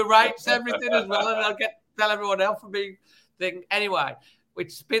overrates everything as well, and I'll tell everyone else for being thing. Anyway,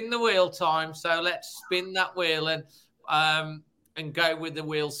 it's spin the wheel time, so let's spin that wheel and go with the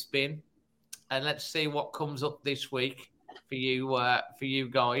wheel spin, and let's see what comes up this week. For you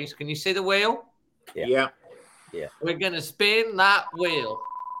guys, can you see the wheel? Yeah. We're gonna spin that wheel.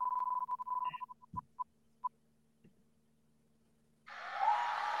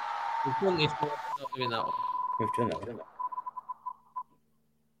 We've done this one. We're not doing that one. We've done that, haven't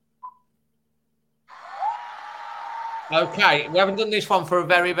we? Okay, we haven't done this one for a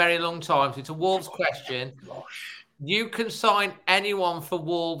very, very long time. So it's a Wolves question. You can sign anyone for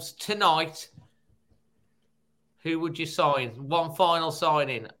Wolves tonight. Who would you sign? One final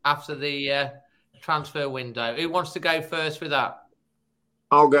signing after the transfer window. Who wants to go first with that?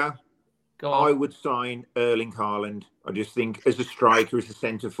 I'll go. Go on. I would sign Erling Haaland. I just think as a striker, as a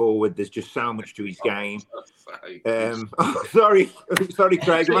centre forward, there's just so much to his game. Sorry,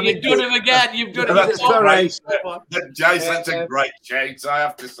 Craig. You've done him again. You've done him again. Sorry. Jason, that's a great chance, I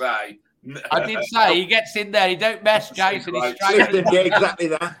have to say. I did say he gets in there. He don't mess, Jason. He's straight. Yeah, exactly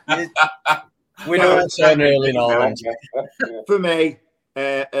that. We don't sign Erling Haaland. For me,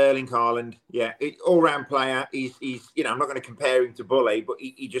 Erling Haaland, all-round player. He's I'm not going to compare him to Bully, but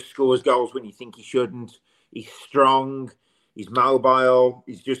he just scores goals when you think he shouldn't. He's strong. He's mobile.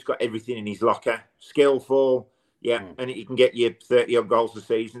 He's just got everything in his locker. Skillful, and he can get you 30-odd goals a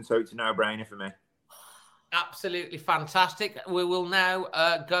season, so it's a no-brainer for me. Absolutely fantastic. We will now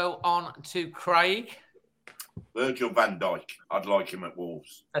go on to Craig. Virgil van Dijk. I'd like him at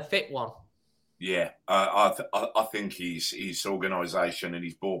Wolves. A fit one. Yeah, I think his organisation and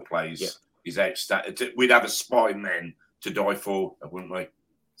his ball plays is outstanding. We'd have a spine then to die for, wouldn't we?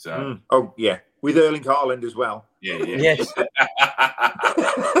 So, with Erling Haaland as well. Yeah. Yes.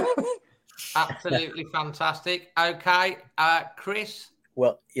 Absolutely fantastic. Okay, Chris.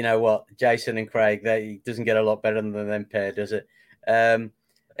 Well, you know what, Jason and Craig, it doesn't get a lot better than them pair, does it?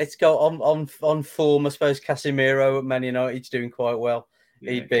 It's got on form, I suppose. Casemiro at Man United's doing quite well.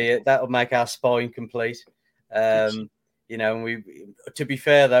 He'd be that'll make our spine complete. And to be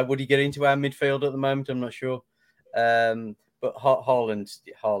fair though, would he get into our midfield at the moment? I'm not sure. But Haaland,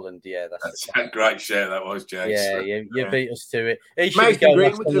 that's a great share that was, Jason. Yeah, you beat us to it. Mason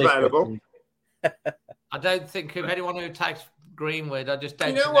Greenwood's available. I don't think of anyone who takes Greenwood. I just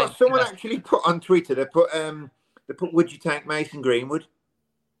don't. You know what? Someone actually put on Twitter. They put, would you take Mason Greenwood?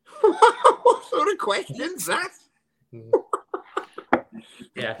 What sort of question's that?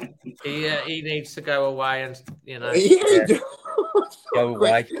 Yeah, he needs to go away, and go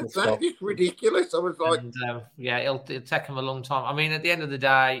away. That is ridiculous. I was like, it'll take him a long time. I mean, at the end of the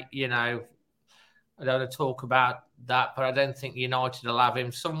day, I don't want to talk about that, but I don't think United will have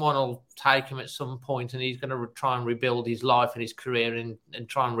him. Someone will take him at some point, and he's going to try and rebuild his life and his career, and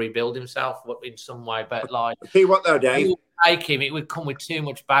try and rebuild himself in some way. But see what though, Dave? Take him, it would come with too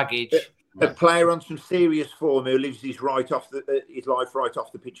much baggage. A player on some serious form who lives his life right off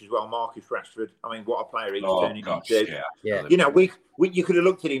the pitch as well, Marcus Rashford. I mean, what a player he's turning into. Yeah. You could have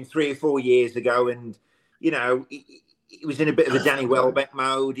looked at him 3 or 4 years ago, and he was in a bit of a Danny Welbeck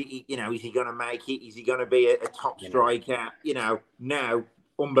mode. Is he going to make it? Is he going to be a top striker? Now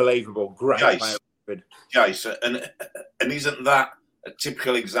unbelievable, great player. Yes, and isn't that a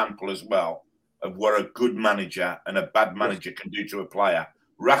typical example as well of what a good manager and a bad manager can do to a player?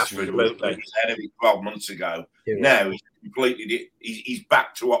 Rashford was ahead of it 12 months ago. Yeah. Now he's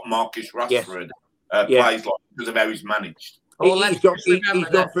back to what Marcus Rashford plays like because of how he's managed. Well, it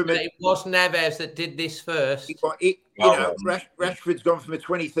was Neves that did this first. Rashford's gone from a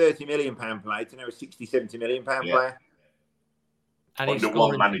 20-30 million pound player to now a 60-70 million pound player. And he's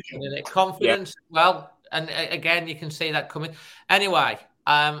one manager. Confidence. Yeah. Well, and again, you can see that coming. Anyway,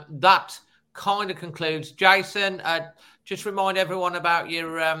 that kind of concludes. Jason, just remind everyone about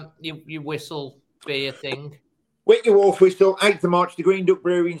your whistle beer thing. Wet Your Wolf Whistle, 8th of March, the Green Duck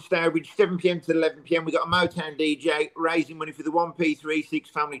Brewery in Stourbridge, 7 p.m. to 11 p.m. We've got a Motown DJ raising money for the 1P36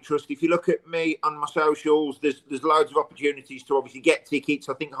 Family Trust. If you look at me on my socials, there's loads of opportunities to obviously get tickets.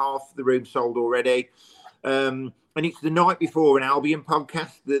 I think half the room's sold already. And it's the night before an Albion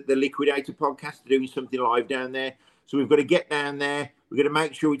podcast, the Liquidator podcast. They're doing something live down there. So we've got to get down there, We're going to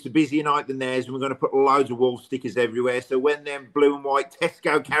make sure it's a busier night than theirs, and we're going to put loads of Wolves stickers everywhere. So when them blue and white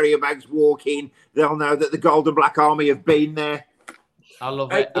Tesco carrier bags walk in, they'll know that the Gold and Black Army have been there. I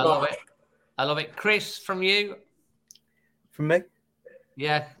love it. I love it. I love it. Chris, from you? From me?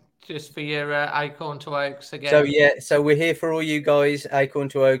 Yeah, just for your Acorn to Oaks again. So we're here for all you guys, Acorn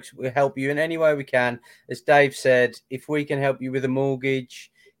to Oaks. We'll help you in any way we can. As Dave said, if we can help you with a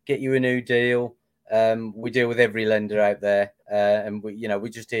mortgage, get you a new deal, we deal with every lender out there, and we're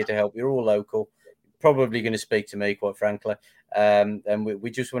just here to help. You're all local. Probably going to speak to me, quite frankly, and we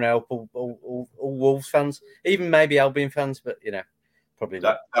just want to help all Wolves fans, even maybe Albion fans, but probably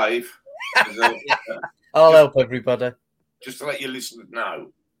not. Dave, I'll help everybody. Just to let your listeners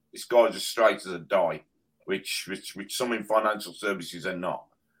know, this guy's as straight as a die, which some in financial services are not.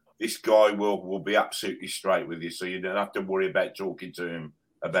 This guy will be absolutely straight with you, so you don't have to worry about talking to him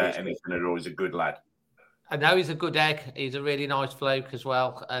about anything at all. He's a good lad. I know he's a good egg. He's a really nice bloke as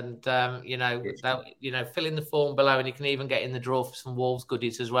well, and fill in the form below, and you can even get in the draw for some Wolves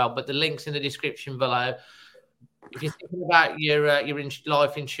goodies as well. But the link's in the description below. If you're thinking about your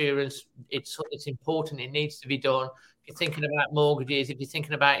life insurance, it's important. It needs to be done. If you're thinking about mortgages, if you're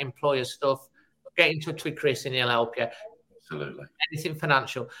thinking about employer stuff, get in touch with Chris and he'll help you. Absolutely. Anything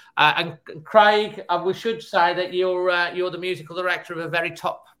financial. And Craig, we should say that you're the musical director of a very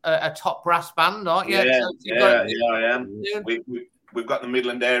top brass band, aren't you? Yeah, I am. We've got the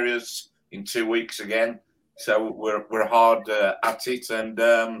Midland areas in 2 weeks again, so we're hard at it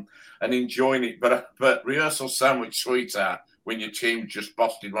and enjoying it. But rehearsal's so much sweeter when your team just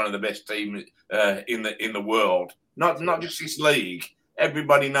busted one of the best teams in the world. Not just this league.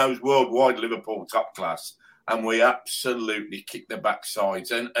 Everybody knows worldwide Liverpool top class. And we absolutely kick their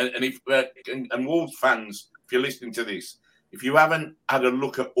backsides. And Wolves fans, if you're listening to this, if you haven't had a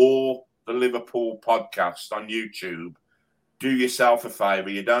look at all the Liverpool podcasts on YouTube, do yourself a favour.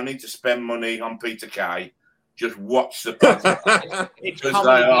 You don't need to spend money on Peter Kay. Just watch the podcast. It's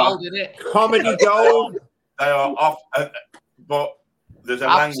comedy gold, isn't it? Comedy gold. They are off, but there's a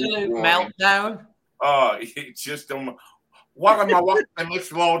absolute meltdown. Oh, it's just what am I watching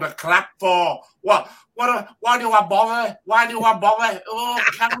this load of crap for? Why do I bother? Why do I bother? Oh,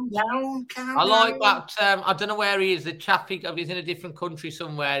 calm down. I like that. I don't know where he is. The chap, he's in a different country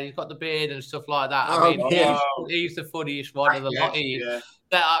somewhere. He's got the beard and stuff like that. He's the funniest one of the lot.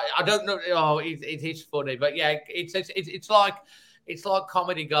 I don't know. Oh, it is funny, but yeah, it's like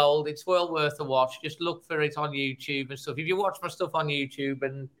comedy gold. It's well worth a watch. Just look for it on YouTube and stuff. If you watch my stuff on YouTube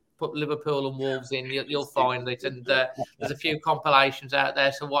and put Liverpool and Wolves in, you'll find it. And there's a few compilations out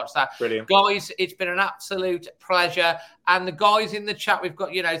there, so watch that. Brilliant. Guys, it's been an absolute pleasure. And the guys in the chat, we've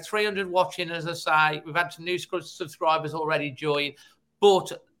got 300 watching, as I say. We've had some new subscribers already join,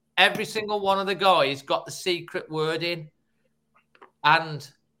 but every single one of the guys got the secret word in, and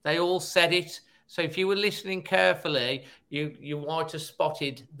they all said it. So if you were listening carefully, you might have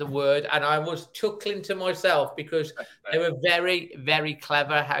spotted the word. And I was chuckling to myself because they were very, very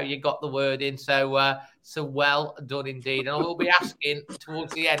clever how you got the word in. So well done indeed. And I will be asking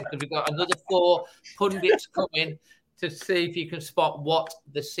towards the end, because we've got another 4 pundits coming to see if you can spot what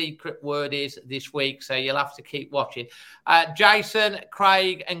the secret word is this week. So you'll have to keep watching. Jason,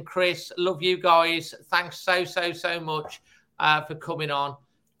 Craig and Chris, love you guys. Thanks so much for coming on.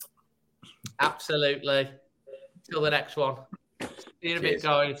 Absolutely. Till the next one. See you in a bit,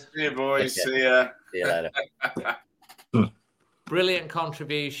 guys. See you, boys. See ya. See you later. Brilliant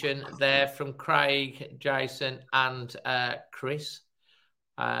contribution there from Craig, Jason, and Chris.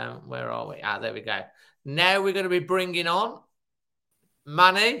 Where are we? There we go. Now we're going to be bringing on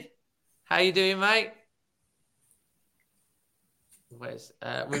Manny. How you doing, mate?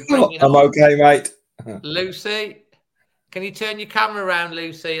 I'm okay, mate. Lucy. Can you turn your camera around,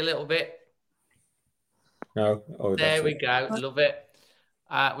 Lucy, a little bit? No. Oh, there we go. Love it.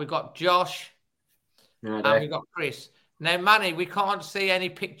 We've got Josh and we've got Chris. Now, Manny, we can't see any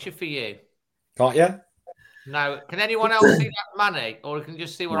picture for you. Can't you? No. Can anyone else see that, Manny? Or you can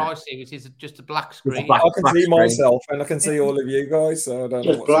just see what I see, which is just a black screen. I can see myself and I can see all of you guys, so I don't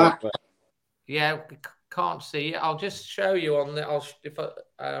know what's black. Yeah, can't see it. I'll just show you on the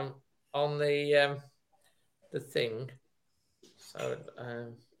on the thing. So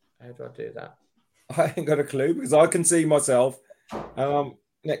how do I do that? I ain't got a clue because I can see myself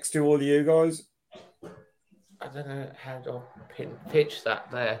next to all you guys. I don't know how to pitch that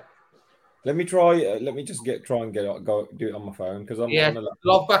there. Let me try. Let me just try and go do it on my phone because I'm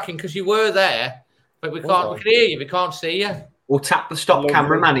log back in because you were there, but we can't. We can hear you. We can't see you. We'll tap the stop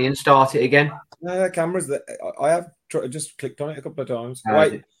camera, Manny, and start it again. No, camera's there. I have just clicked on it a couple of times.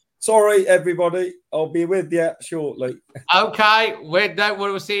 Wait, Sorry, everybody. I'll be with you shortly. Okay, don't worry.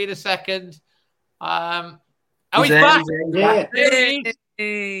 We'll see you in a second. He's there, back. Yeah.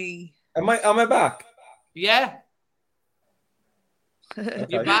 Hey. Am I back? Yeah. Okay.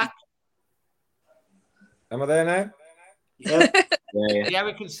 You're back. Am I there now? Yeah,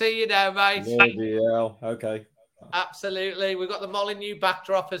 we can see you now, mate. Bloody hell. Okay. Absolutely. We've got the Molyneux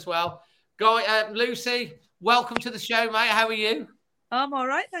backdrop as well. Guy, Lucy, welcome to the show, mate. How are you? I'm all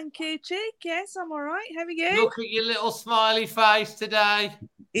right, thank you, Chick. Yes, I'm all right. How are you? Look at your little smiley face today.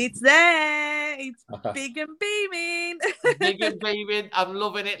 It's there. It's big and beaming. Big and beaming. I'm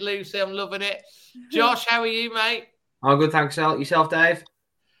loving it, Lucy. I'm loving it. Josh, how are you, mate? I'm good, thanks. Yourself, Dave?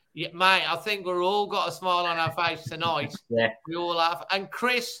 Yeah, mate, I think we're all got a smile on our face tonight. Yeah. We all have. And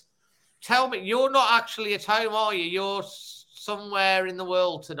Chris, tell me, you're not actually at home, are you? You're somewhere in the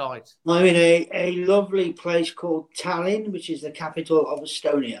world tonight. I'm in a lovely place called Tallinn, which is the capital of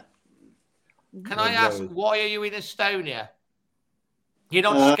Estonia. Can I ask, why are you in Estonia? You're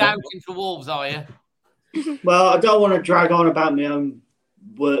not scouting for Wolves, are you? Well, I don't want to drag on about my own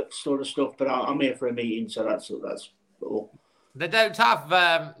work sort of stuff, but I'm here for a meeting, so that's all. They don't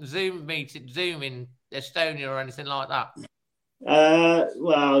have Zoom in Estonia or anything like that.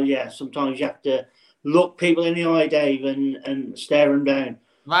 Well, yeah, sometimes you have to look people in the eye, Dave, and stare them down.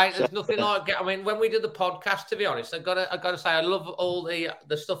 Right, there's nothing like. I mean, when we do the podcast, to be honest, I gotta say, I love all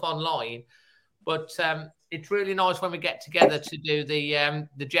the stuff online, but it's really nice when we get together to do the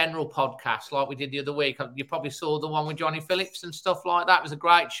general podcast like we did the other week. You probably saw the one with Johnny Phillips and stuff like that. It was a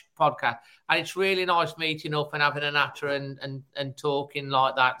great podcast, and it's really nice meeting up and having a natter and talking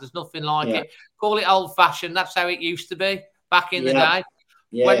like that. There's nothing like it. Call it old fashioned. That's how it used to be back in the day.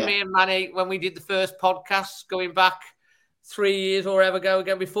 When me and Manny, when we did the first podcast going back 3 years or ever ago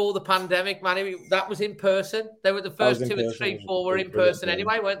again before the pandemic, Manny, that was in person. They were the first 2 and 3, 4 were in person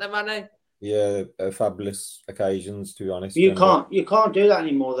anyway, weren't they, Manny? Yeah, fabulous occasions, to be honest. You can't do that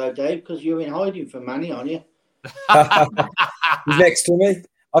anymore though, Dave, because you're in hiding from Manny, aren't you? He's next to me.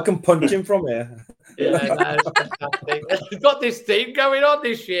 I can punch him from here. Yeah, we've got this theme going on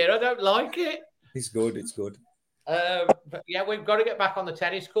this year. I don't like it. It's good. It's good. But yeah, we've got to get back on the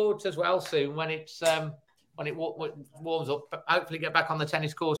tennis courts as well soon when it warms up. Hopefully, get back on the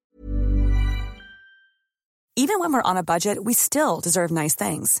tennis courts. Even when we're on a budget, we still deserve nice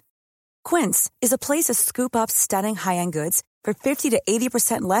things. Quince is a place to scoop up stunning high-end goods for 50 to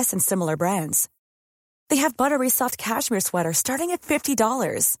 80% less than similar brands. They have buttery soft cashmere sweaters starting at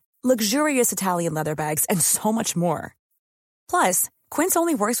 $50, luxurious Italian leather bags, and so much more. Plus, Quince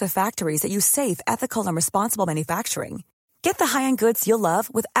only works with factories that use safe, ethical, and responsible manufacturing. Get the high-end goods you'll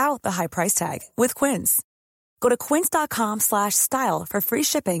love without the high price tag with Quince. Go to quince.com/style for free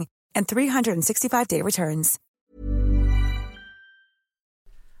shipping and 365-day returns.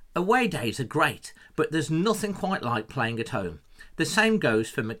 Away days are great, but there's nothing quite like playing at home. The same goes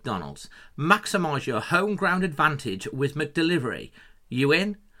for McDonald's. Maximise your home ground advantage with McDelivery. You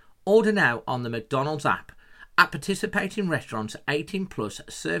in? Order now on the McDonald's app. At participating restaurants, 18 plus,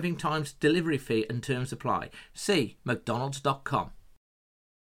 serving times, delivery fee and terms apply. See mcdonalds.com.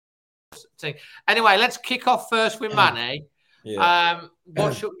 Anyway, let's kick off first with Manny. Yeah.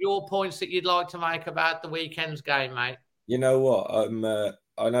 What's your points that you'd like to make about the weekend's game, mate? You know what?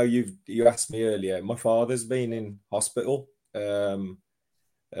 I know you asked me earlier. My father's been in hospital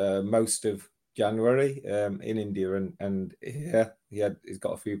most of January in India, and he's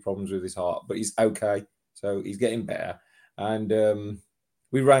got a few problems with his heart, but he's okay. So he's getting better. And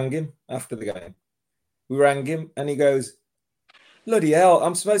we rang him after the game. We rang him and he goes, bloody hell,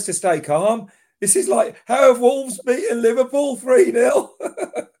 I'm supposed to stay calm. This is like, how have Wolves beaten Liverpool 3-0?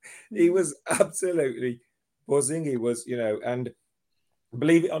 He was absolutely buzzing. He was, and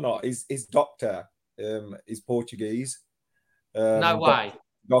believe it or not, his doctor is Portuguese. No way.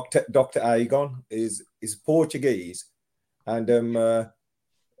 Dr. Agon is Portuguese. And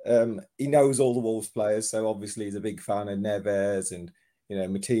he knows all the Wolves players, so obviously he's a big fan of Neves and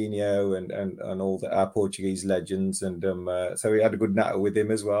Moutinho and all our Portuguese legends, and so he had a good natter with him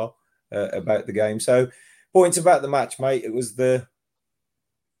as well about the game. So points about the match, mate. It was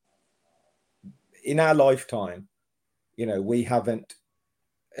in our lifetime, we haven't,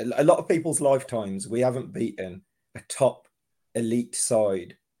 a lot of people's lifetimes, we haven't beaten a top elite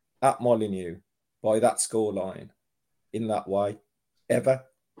side at Molyneux by that scoreline in that way ever.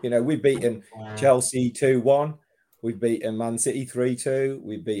 We've beaten Chelsea 2-1. We've beaten Man City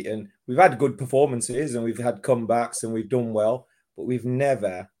 3-2. We've had good performances and we've had comebacks and we've done well, but we've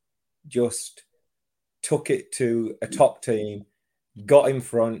never just took it to a top team, got in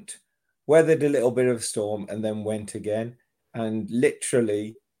front, weathered a little bit of a storm and then went again. And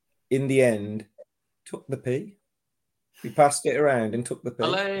literally in the end, took the P. We passed it around and took the P.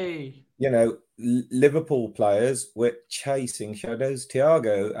 Olé. You know, Liverpool players were chasing shadows.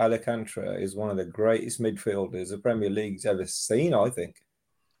 Thiago Alcantara is one of the greatest midfielders the Premier League's ever seen, I think.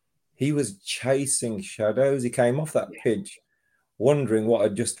 He was chasing shadows. He came off that pitch wondering what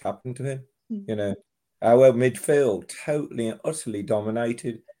had just happened to him. You know, our midfield totally and utterly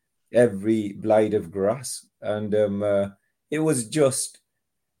dominated every blade of grass. And it was just,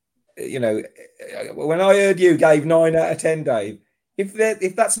 you know, when I heard you gave 9 out of 10, Dave,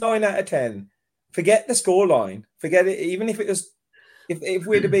 if that's 9 out of 10, forget the scoreline. Forget it. Even if it was, if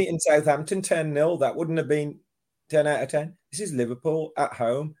we'd have beaten Southampton 10-0, that wouldn't have been 10 out of 10. This is Liverpool at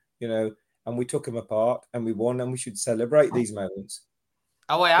home, you know, and we took them apart and we won, and we should celebrate these moments.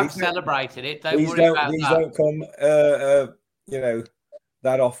 Oh, I have celebrated it. Don't worry about that. These don't come, you know,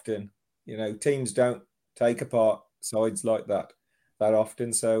 that often. You know, teams don't take apart sides like that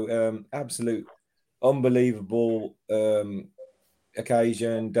often. So, absolute, unbelievable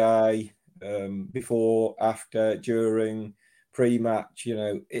occasion, day, before, after, during, pre-match. You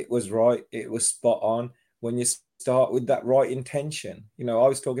know, it was right. It was spot on. When you start with that right intention, you know, I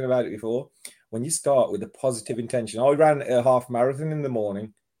was talking about it before. When you start with a positive intention, I ran a half marathon in the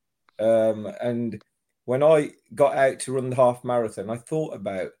morning. And when I got out to run the half marathon, I thought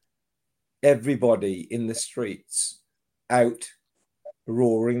about everybody in the streets out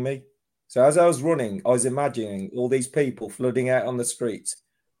roaring me. So as I was running, I was imagining all these people flooding out on the streets,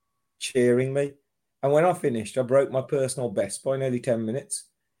 cheering me. And when I finished, I broke my personal best by nearly 10 minutes.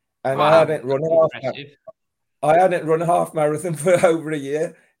 And wow, I hadn't run a half marathon for over a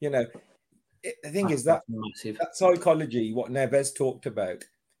year. You know, the thing is that psychology, what Neves talked about,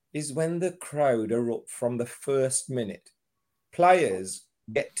 is when the crowd are up from the first minute. Players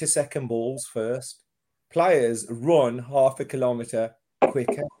get to second balls first. Players run half a kilometre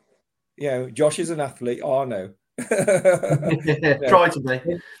quicker. You know, Josh is an athlete. Oh, no. Try to be.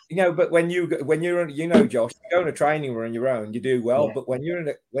 You know, but when you're, you know, Josh, you go on a training run on your own, you do well. Yeah. But when you're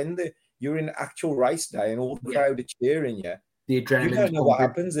in an actual race day and all the crowd are cheering you, the adrenaline. You don't know what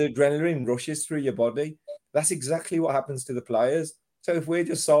happens. The adrenaline rushes through your body. That's exactly what happens to the players. So if we're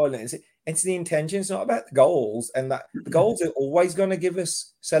just silent, it's the intention. It's not about the goals, and that the goals are always going to give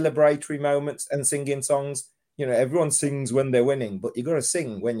us celebratory moments and singing songs. You know, everyone sings when they're winning, but you got to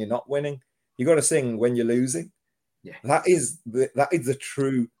sing when you're not winning. You got to sing when you're losing. Yeah, that is the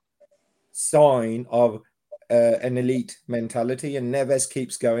true sign of an elite mentality. And Neves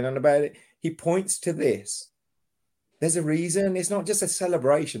keeps going on about it. He points to this. There's a reason. It's not just a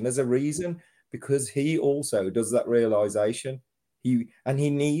celebration. There's a reason, because he also does that realization. He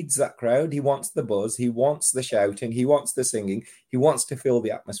needs that crowd. He wants the buzz. He wants the shouting. He wants the singing. He wants to feel the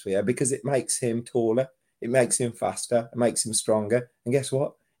atmosphere, because it makes him taller. It makes him faster. It makes him stronger. And guess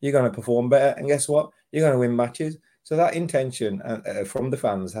what? You're going to perform better. And guess what? You're going to win matches. So that intention from the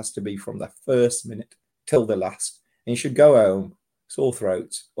fans has to be from the first minute till the last. And you should go home, sore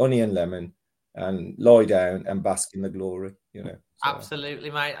throats, onion lemon, and lie down and bask in the glory. You know. So. Absolutely,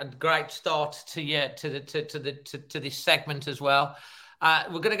 mate. A great start to this segment as well.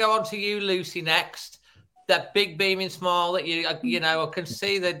 We're going to go on to you, Lucy, next. That big beaming smile that you know, I can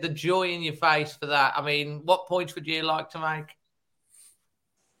see the joy in your face for that. I mean, what points would you like to make?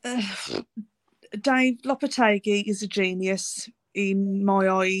 Dave Lopetegui is a genius in my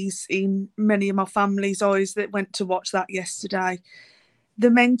eyes, in many of my family's eyes that went to watch that yesterday. The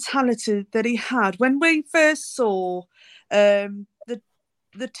mentality that he had when we first saw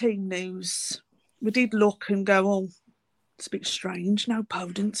the team news, we did look and go, oh, it's a bit strange. No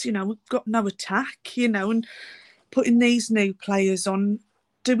Podence, you know, we've got no attack, you know, and putting these new players on,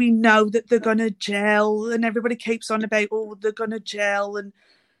 do we know that they're going to gel? And everybody keeps on about, oh, they're going to gel. And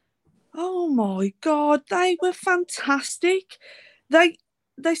oh my God, they were fantastic. They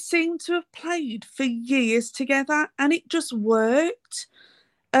seem to have played for years together, and it just worked.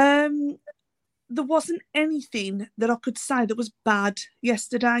 There wasn't anything that I could say that was bad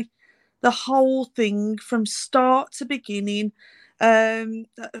yesterday. The whole thing from start to beginning, from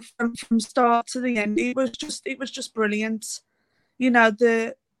start to the end, it was just brilliant. You know,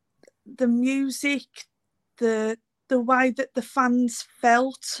 the music, the way that the fans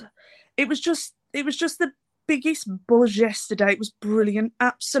felt, it was just the biggest buzz yesterday. It was brilliant,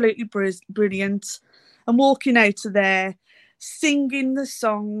 absolutely brilliant. And walking out of there, singing the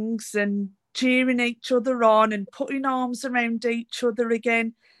songs and cheering each other on and putting arms around each other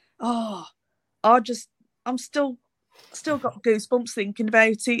again. Oh, I'm still got goosebumps thinking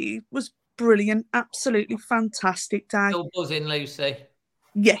about it. It was brilliant, absolutely fantastic day. Still buzzing, Lucy.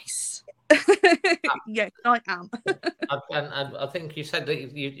 Yes, Yes, I am. And I think you said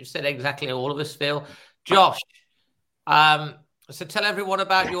that you said exactly all of us, Phil. Josh, so tell everyone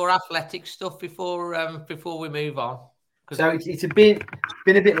about your athletic stuff before we move on. So it's been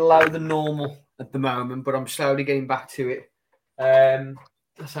a bit lower than normal at the moment, but I'm slowly getting back to it.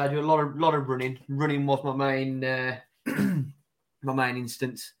 So I do a lot of running. Running was my main my main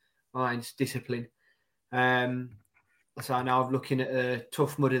instance, my main discipline. So now I'm looking at a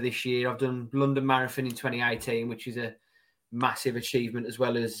Tough Mudder this year. I've done London Marathon in 2018, which is a massive achievement, as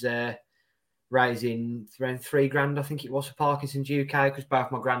well as raising around $3,000, I think it was, for Parkinson's UK, because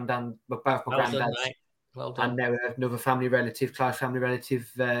both my granddads, well done. And now another close family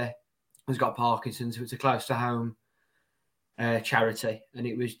relative has got Parkinson's. So it's a close to home charity, and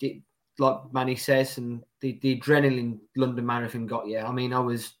it was like Manny says, and the adrenaline London Marathon got you. I mean, I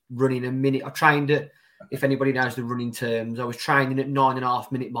was running a minute. I trained at, if anybody knows the running terms, I was training at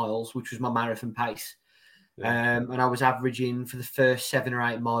 9.5 minute miles, which was my marathon pace. And I was averaging for the first 7 or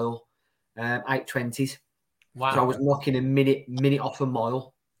 8 mile 8:20s. Wow! So I was knocking a minute off a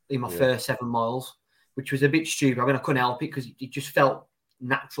mile in my first 7 miles, which was a bit stupid. I mean, I couldn't help it because it just felt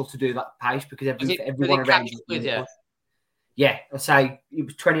natural to do that pace because everyone around you with you. Yeah, I say it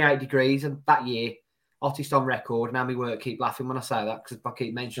was 28 degrees and that year, hottest on record. And how my work keep laughing when I say that because I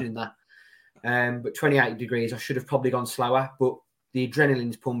keep mentioning that. But 28 degrees, I should have probably gone slower, but the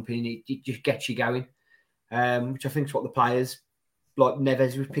adrenaline's pumping, it just gets you going, which I think is what the players, like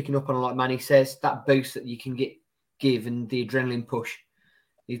Neves was picking up on, like Manny says, that boost that you can give and the adrenaline push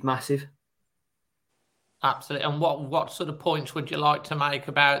is massive. Absolutely. And what sort of points would you like to make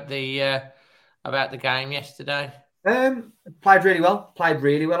about the game yesterday? Played really well. I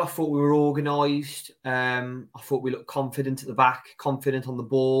thought we were organised. I thought we looked confident at the back, confident on the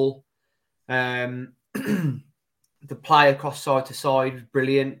ball. The play across side to side was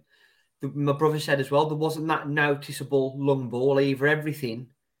brilliant. My brother said as well, there wasn't that noticeable long ball either. Everything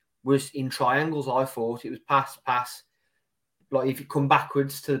was in triangles, I thought. It was pass. Like if you come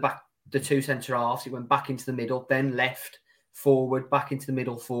backwards to the back, the 2 centre halves, it went back into the middle, then left, forward, back into the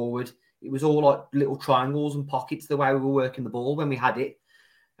middle, forward. It was all like little triangles and pockets the way we were working the ball when we had it.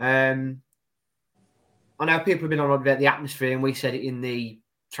 I know people have been on about the atmosphere, and we said it in the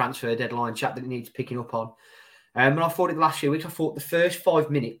transfer deadline chat that it needs picking up on. And I thought it the last few weeks, I thought the first 5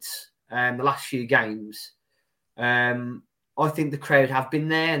 minutes, the last few games, I think the crowd have been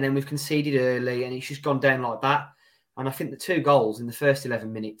there, and then we've conceded early, and it's just gone down like that. And I think the 2 goals in the first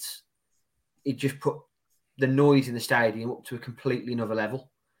 11 minutes, it just put the noise in the stadium up to a completely another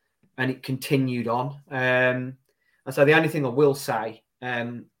level. And it continued on. And so the only thing I will say, I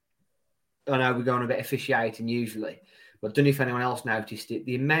know we're going a bit officiating usually, but I don't know if anyone else noticed it.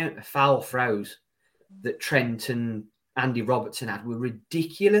 The amount of foul throws that Trent and Andy Robertson had were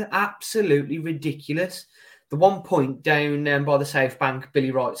ridiculous, absolutely ridiculous. The 1 point down by the South Bank,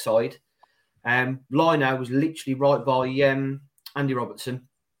 Billy Wright side, Lino was literally right by Andy Robertson.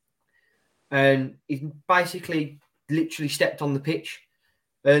 And he basically literally stepped on the pitch.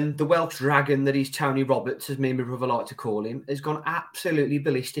 And the Welsh dragon that is Tony Roberts, as me and my brother like to call him, has gone absolutely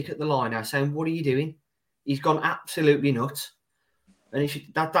ballistic at the line now, saying, "What are you doing?" He's gone absolutely nuts. And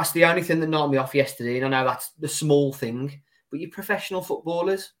that's the only thing that knocked me off yesterday. And I know that's the small thing, but you're professional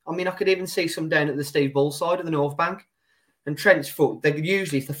footballers. I mean, I could even see some down at the Steve Bull side of the North Bank. And Trent's foot, they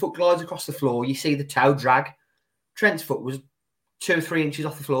usually, if the foot glides across the floor, you see the toe drag. Trent's foot was 2 or 3 inches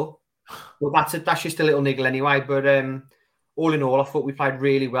off the floor. Well, that's just a little niggle anyway. But all in all, I thought we played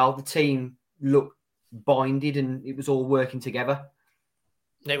really well. The team looked binded and it was all working together.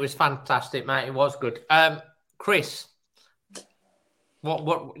 It was fantastic, mate. It was good. Chris,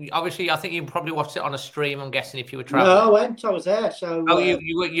 what? Obviously, I think you probably watched it on a stream. I'm guessing if you were traveling. No, I went. I was there. So. Oh,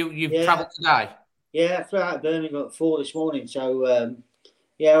 you've travelled today? Yeah, I flew out of Birmingham at 4 this morning. So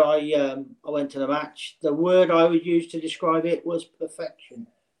I went to the match. The word I would use to describe it was perfection,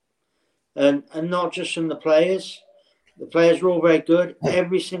 and not just from the players. The players were all very good.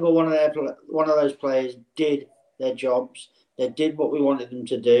 Every single one of those players did their jobs. They did what we wanted them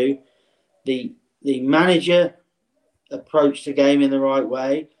to do. The manager approached the game in the right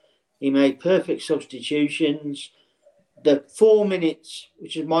way. He made perfect substitutions. The 4 minutes,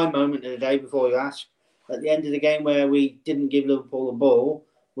 which is my moment of the day before you ask, at the end of the game where we didn't give Liverpool the ball,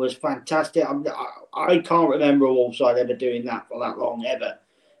 was fantastic. I can't remember a Wolves side ever doing that for that long, ever.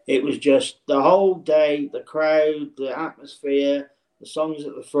 It was just the whole day, the crowd, the atmosphere, the songs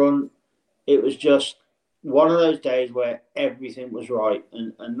at the front. It was just one of those days where everything was right.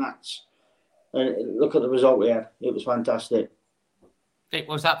 And look at the result we had. It was fantastic. It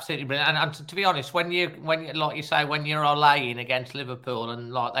was absolutely brilliant. And to be honest, when you like you say, when you're laying against Liverpool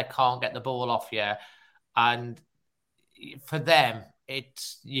and like they can't get the ball off you, and for them,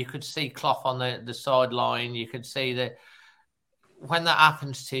 you could see Klopp on the sideline. You could see that when that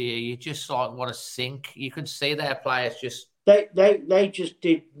happens to you, you just like want to sink. You could see their players just they just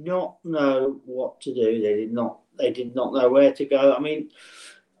did not know what to do. They did not know where to go. I mean,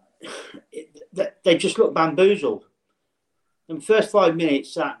 they just looked bamboozled. In the first 5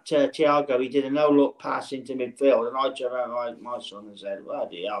 minutes, that Thiago, he did a no-look pass into midfield, and I turned around my son and said, "Well,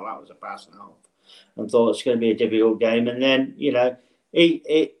 hell, that was a pass and a half," and thought it's going to be a difficult game. And then, he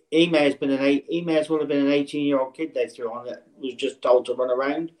may as well have been an 18-year-old kid they threw on that was just told to run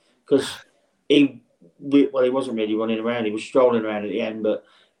around, because he wasn't really running around; he was strolling around at the end, but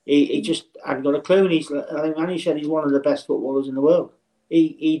he just hadn't got a clue. And I think Manny said he's one of the best footballers in the world.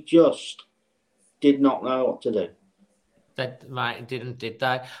 He just did not know what to do. Did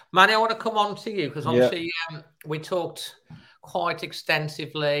they? Manny, I want to come on to you because obviously we talked quite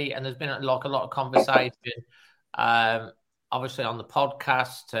extensively, and there's been a lot of conversation, obviously on the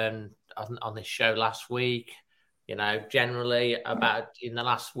podcast and on this show last week. Generally about in the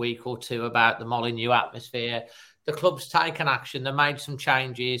last week or two about the Molineux atmosphere. The club's taken action. They made some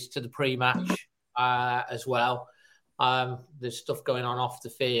changes to the pre-match as well. There's stuff going on off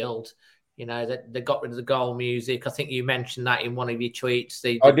the field. That they got rid of the goal music. I think you mentioned that in one of your tweets.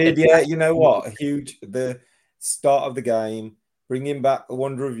 I did, yeah. You know what? The start of the game, bringing back The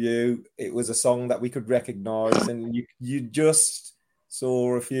Wonder of You. It was a song that we could recognise, and you just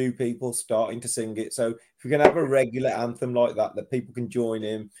saw a few people starting to sing it. So if we can have a regular anthem like that people can join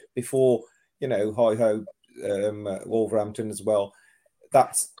in before, hi-ho, Wolverhampton as well,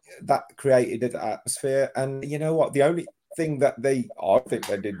 that created an atmosphere. And you know what? The only thing that I think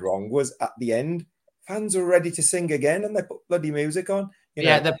they did wrong was at the end, fans were ready to sing again, and they put bloody music on. They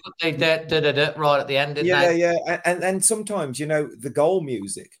put the right at the end, didn't they? Yeah. And sometimes, the goal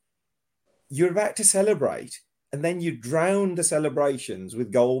music, you're about to celebrate, and then you drown the celebrations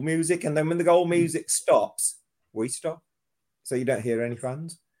with goal music, and then when the goal music stops, we stop, so you don't hear any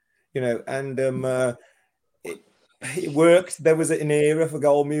fans. And it worked. There was an era for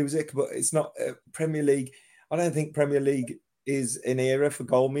goal music, but it's not Premier League. I don't think Premier League is an era for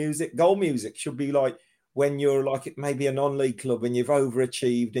goal music. Goal music should be like when you're like maybe a non-league club and you've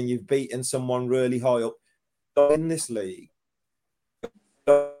overachieved and you've beaten someone really high up in this league.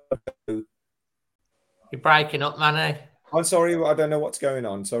 You're breaking up, Manny. I'm sorry, I don't know what's going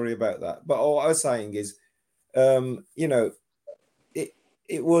on. Sorry about that. But all I was saying is, it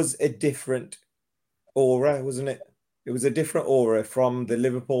was a different aura, wasn't it? It was a different aura from the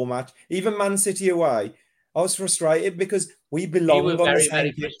Liverpool match. Even Man City away, I was frustrated because we belong on the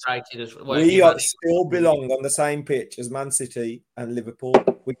same pitch. We still belong on the same pitch as Man City and Liverpool.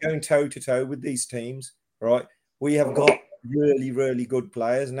 We're going toe-to-toe with these teams, right? We have got really, really good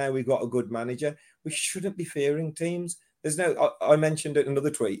players. Now we've got a good manager. We shouldn't be fearing teams. I mentioned it in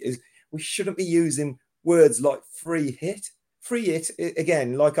another tweet, is we shouldn't be using words like free hit. Free hit,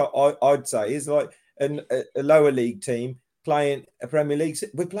 again, like I'd say, is like a lower league team playing a Premier League.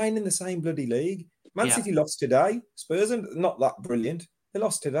 We're playing in the same bloody league. Man City lost today. Spurs are not that brilliant. They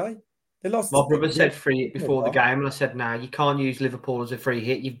lost today. They lost. My brother said free hit before the game, and I said, "No, you can't use Liverpool as a free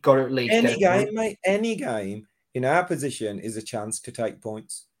hit. You've got to at least any game, mate. Any game in our position is a chance to take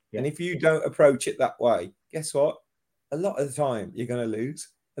points. Yeah. And if you don't approach it that way, guess what? A lot of the time you're going to lose,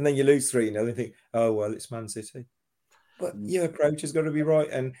 and then you lose 3-0 and think, "Oh well, it's Man City." But your approach has got to be right.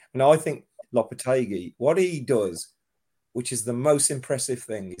 And I think Lopetegui, what he does, which is the most impressive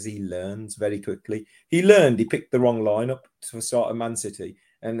thing, is he learns very quickly. He picked the wrong lineup to start a Man City.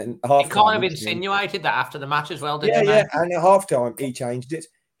 And then he kind of insinuated that after the match as well, didn't he? Yeah, and at half-time, he changed it.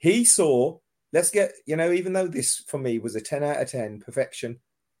 He saw, even though this, for me, was a 10 out of 10 perfection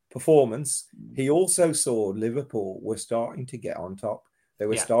performance, he also saw Liverpool were starting to get on top. They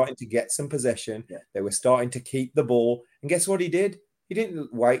were starting to get some possession. Yeah. They were starting to keep the ball. And guess what he did? He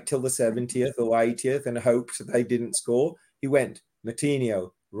didn't wait till the 70th or 80th and hoped they didn't score. He went,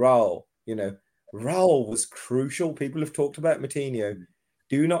 Moutinho, Raul. Raul was crucial. People have talked about Moutinho.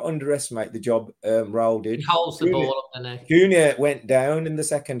 Do not underestimate the job Raul did. He holds the ball up the neck. Cunha went down in the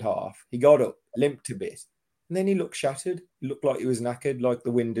second half. He got up, limped a bit. And then he looked shattered. He looked like he was knackered, like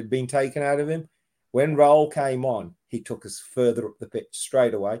the wind had been taken out of him. When Raul came on, he took us further up the pitch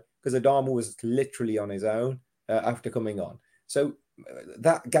straight away because Adama was literally on his own after coming on. So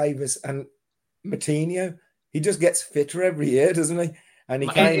that gave us, and Moutinho, he just gets fitter every year, doesn't he? And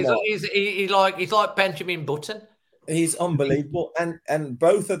he's like Benjamin Button. He's unbelievable. And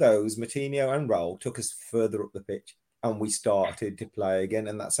both of those, Moutinho and Raul, took us further up the pitch. and we started to play again.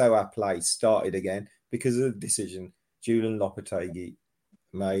 And that's how our play started again, because of the decision Julian Lopetegui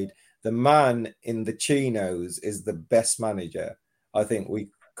made. The man in the chinos is the best manager I think we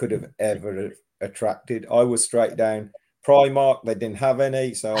could have ever attracted. I was straight down Primark. They didn't have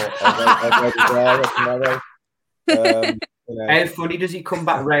any, so I How funny does it come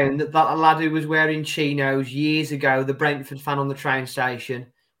back round that lad who was wearing chinos years ago, the Brentford fan on the train station,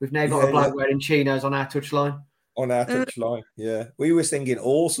 we've now got a bloke wearing chinos on our touchline. On our touchline, yeah. We were singing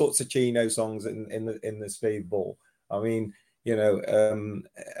all sorts of chino songs in the Steve Ball. I mean,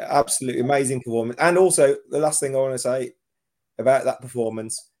 absolutely amazing performance. And also, the last thing I want to say about that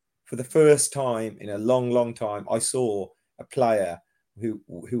performance, for the first time in a long, long time, I saw a player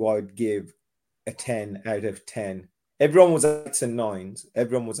who I'd give a 10 out of 10. Everyone was 8s and 9s.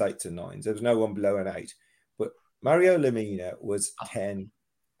 There was no one below an 8. But Mario Lemina was 10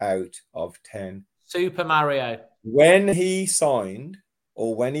 out of 10. Super Mario. When he signed,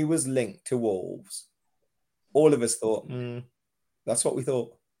 or when he was linked to Wolves, all of us thought, that's what we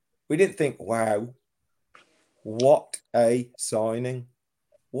thought. We didn't think, wow, what a signing.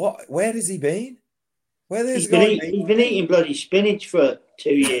 Where has he been? He's been eating bloody spinach for 2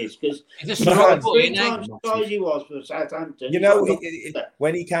 years because he was for Southampton.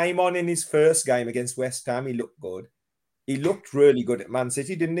 When he came on in his first game against West Ham, he looked good. He looked really good at Man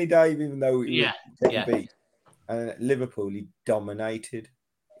City, didn't he, Dave? Even though he was getting beat. And at Liverpool, he dominated.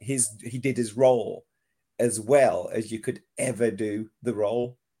 He did his role as well as you could ever do the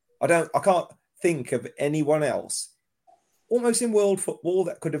role. I can't think of anyone else almost in world football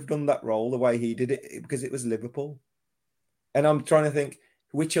that could have done that role the way he did it, because it was Liverpool. And I'm trying to think,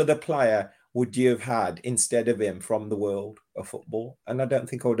 which other player would you have had instead of him from the world of football? And I don't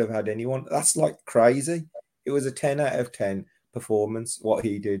think I would have had anyone. That's like crazy. It was a 10 out of 10 performance, what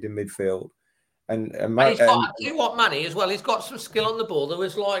he did in midfield. And he's got, I tell you what, Manny, as well, he's got some skill on the ball. There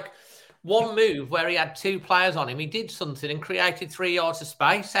was like one move where he had 2 players on him. He did something and created 3 yards of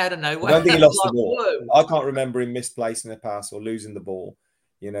space out of nowhere. I don't think he lost the ball. Whoa. I can't remember him misplacing a pass or losing the ball.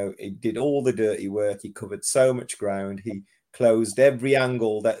 He did all the dirty work. He covered so much ground. He closed every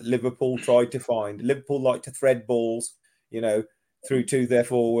angle that Liverpool tried to find. Liverpool like to thread balls, through to their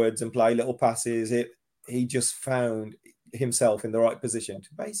forwards and play little passes. He just found himself in the right position to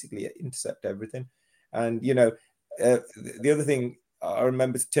basically intercept everything. And, the other thing, I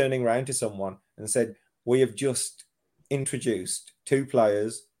remember turning around to someone and said, we have just introduced 2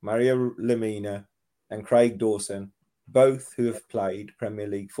 players, Mario Lemina and Craig Dawson, both who have played Premier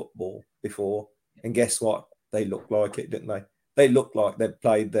League football before. And guess what? They look like it, didn't they? They look like they've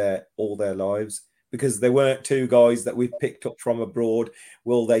played there all their lives, because they weren't 2 guys that we've picked up from abroad.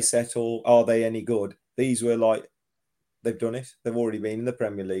 Will they settle? Are they any good? These were like, they've done it. They've already been in the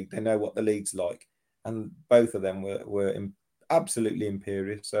Premier League. They know what the league's like. And both of them were absolutely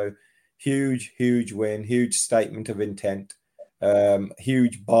imperious. So huge win, huge statement of intent,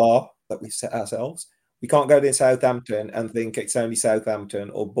 huge bar that we've set ourselves. We can't go to Southampton and think it's only Southampton,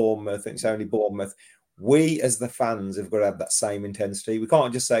 or Bournemouth and it's only Bournemouth. We as the fans have got to have that same intensity. We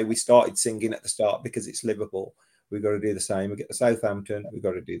can't just say we started singing at the start because it's Liverpool. We've got to do the same. We get to Southampton, we've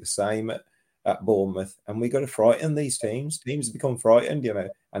got to do the same at Bournemouth, and we've got to frighten these teams. Teams become frightened,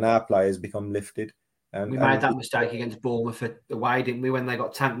 and our players become lifted. And we made that mistake against Bournemouth away, didn't we, when they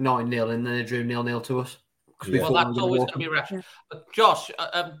got tanked 9-0 and then they drew 0-0 to us? Well, that's always going to be rash. Josh,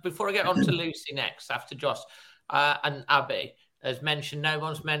 before I get on to Lucy next, after Josh and Abby, as mentioned, no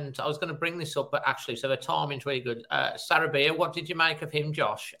one's meant. I was going to bring this up, but actually, so the timing's really good. Sarabia, what did you make of him,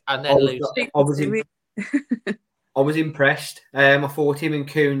 Josh? And then Lucy. I was impressed. I thought him and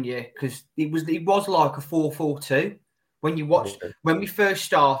Cunha, because it was like a 4-4-2. When you watched, when we first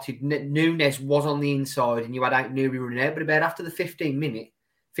started, Nunes was on the inside and you had Ait-Nouri running out. But about after the 15th minute,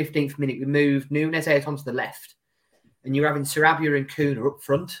 we moved Nunes out onto the left, and you're having Sarabia and Cunha up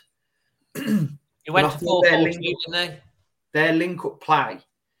front. You went to 4-4-2, didn't they? Their link-up play,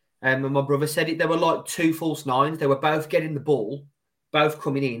 and my brother said it, they were like 2 false nines. They were both getting the ball, both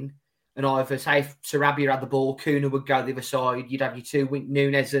coming in, and either, say, if Sarabia had the ball, Cunha would go the other side. You'd have your 2,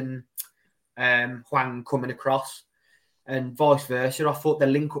 Nunes and Hwang coming across, and vice versa. I thought the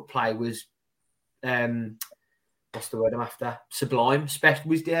link-up play was, what's the word I'm after? Sublime.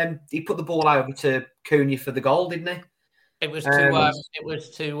 He put the ball over to Cunha for the goal, didn't he? It was to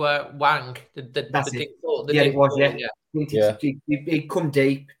Wang. That's it. It was. Yeah. He'd come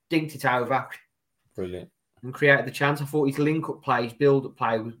deep, dinked it over. Brilliant. And created the chance. I thought his link-up play, his build-up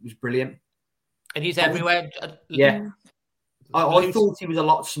play was brilliant. And he's everywhere. Yeah. I thought he was a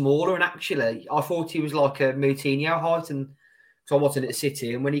lot smaller, and actually, I thought he was like a Moutinho height, and so I wasn't at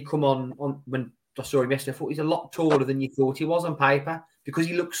City. And when he come on when I saw him yesterday. I thought he's a lot taller than you thought he was on paper because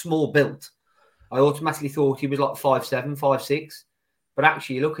he looks small built. I automatically thought he was like 5'7", 5'6", but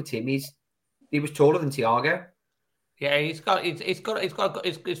actually, you look at him, he was taller than Thiago. Yeah, he's got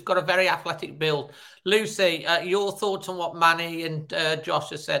a very athletic build. Lucy, your thoughts on what Manny and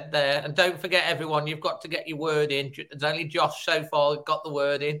Josh have said there, and don't forget, everyone, you've got to get your word in. There's only Josh so far got the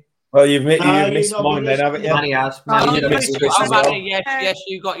word in. Well, you've missed mine then, haven't you? Manny has. Yes,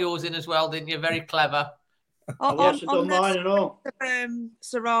 you got yours in as well, didn't you? Very clever. I've done mine and all.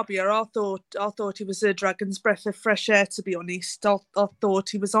 Sarabia, I thought he was a dragon's breath of fresh air. To be honest, I thought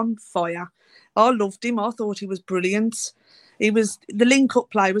he was on fire. I loved him. I thought he was brilliant. The link-up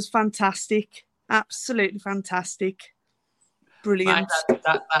play was fantastic, absolutely fantastic, brilliant.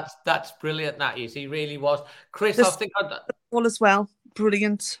 That's brilliant. That is, he really was. Chris, I think all as well,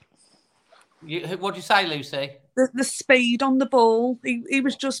 brilliant. What do you say, Lucy? The speed on the ball, he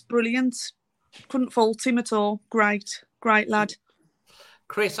was just brilliant. Couldn't fault him at all. Great lad.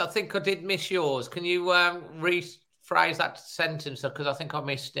 Chris, I think I did miss yours. Can you rephrase that sentence because I think I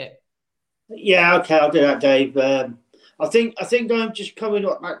missed it? Yeah, okay, I'll do that, Dave. I think I'm just coming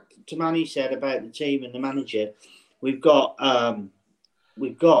up back to Manny said about the team and the manager. We've got a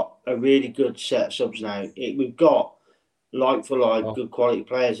really good set of subs now. We've got like for like good quality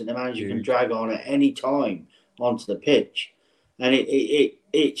players that the manager can drag on at any time onto the pitch, and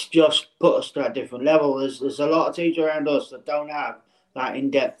it's just put us to a different level. There's a lot of teams around us that don't have that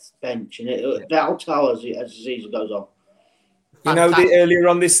in-depth bench, and that'll tell us as the season goes on. You know, earlier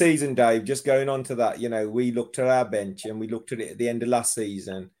on this season, Dave, just going on to that, you know, we looked at our bench and we looked at it at the end of last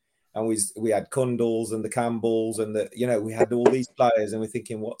season and we had Cundles and the Campbells and we had all these players and we're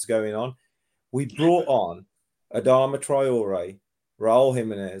thinking, what's going on? We brought on Adama Traore, Raul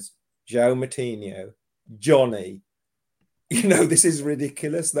Jimenez, Joe Moutinho, Johnny. You know, this is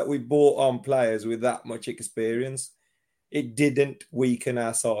ridiculous that we brought on players with that much experience. It didn't weaken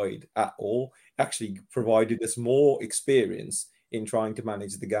our side at all. Actually provided us more experience in trying to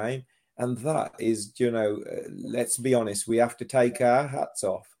manage the game. And that is, let's be honest, we have to take our hats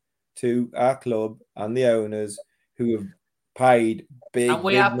off to our club and the owners who have paid big. And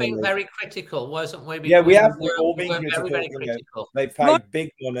we have been very critical, wasn't we? Yeah, we have all been critical. Very critical. They've paid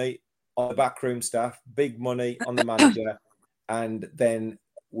big money on the backroom staff, big money on the manager, and then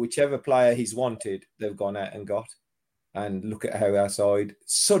whichever player he's wanted, they've gone out and got. And look at how our side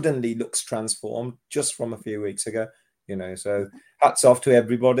suddenly looks transformed just from a few weeks ago, So hats off to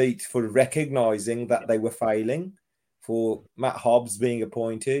everybody for recognising that they were failing, for Matt Hobbs being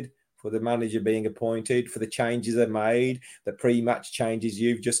appointed, for the manager being appointed, for the changes they made, the pre-match changes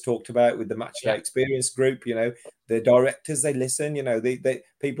you've just talked about with the matchday experience group. The directors, they listen. They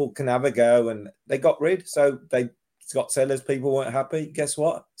people can have a go, and they got rid. So Scott Sellers, people weren't happy. Guess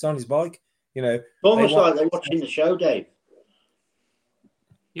what? It's on his bike. Almost like they're watching the show, Dave.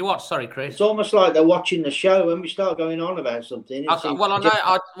 You what? Sorry, Chris. It's almost like they're watching the show when we start going on about something. I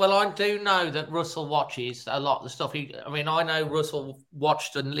do know that Russell watches a lot of the stuff. I know Russell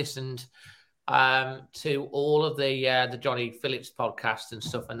watched and listened to all of the Johnny Phillips podcast and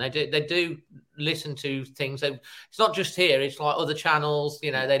stuff, and they do listen to things. It's not just here; it's like other channels.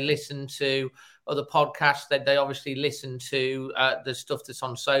 They listen to other podcasts. They obviously listen to the stuff that's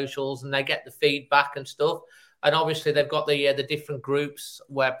on socials, and they get the feedback and stuff. And obviously, they've got the different groups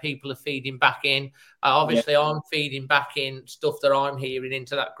where people are feeding back in. I'm feeding back in stuff that I'm hearing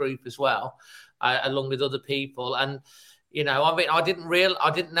into that group as well, along with other people. And I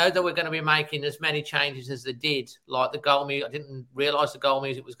didn't know they were going to be making as many changes as they did. Like the goal music, I didn't realise the goal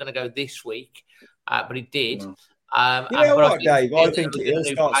music was going to go this week, but it did. Dave? I think it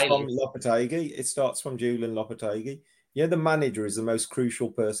starts from Lopetegui. It starts from Julian Lopetegui. The manager is the most crucial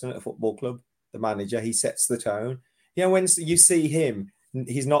person at a football club. The manager, he sets the tone. When you see him,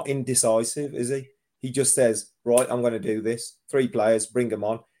 he's not indecisive, is he? He just says, right, I'm going to do this. 3 players, bring them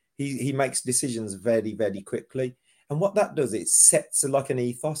on. He makes decisions very, very quickly. And what that does, it sets like an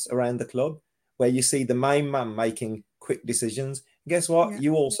ethos around the club where you see the main man making quick decisions. Guess what? Yeah.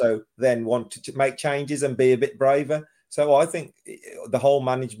 You also then want to make changes and be a bit braver. So I think the whole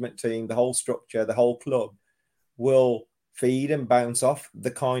management team, the whole structure, the whole club will feed and bounce off the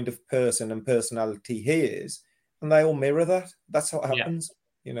kind of person and personality he is, and they all mirror that. That's what happens.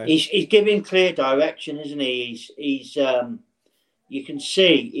 He's giving clear direction, isn't he? He's you can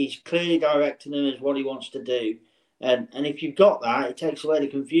see he's clearly directing them as what he wants to do, and if you've got that, it takes away the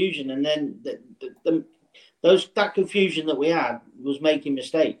confusion, and then that confusion that we had was making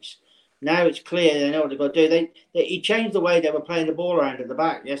mistakes. Now it's clear they know what they've got to do. He changed the way they were playing the ball around at the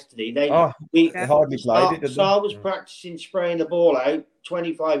back yesterday. They hardly played it. Saar was practicing spraying the ball out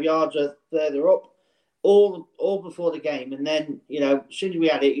 25 yards further up, all before the game. And then, as soon as we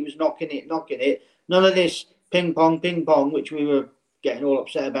had it, he was knocking it. None of this ping pong, which we were getting all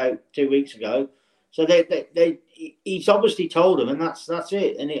upset about 2 weeks ago. So he's obviously told them, and that's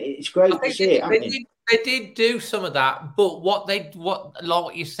it. And it's great to see it. They did do some of that, but like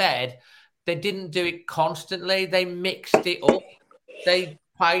what you said, they didn't do it constantly. They mixed it up. They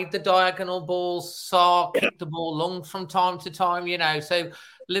played the diagonal balls. Saar kicked the ball long from time to time. So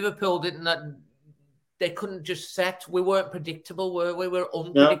Liverpool didn't. They couldn't just set. We weren't predictable, were we? We were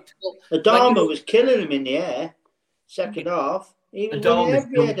unpredictable. No. Adama was killing him in the air. Second half, he was winning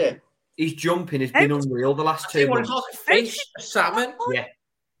every header. His jumping has been unreal the last 2 months. Like a fish, a salmon. Yeah.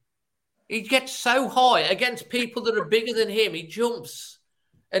 He gets so high against people that are bigger than him. He jumps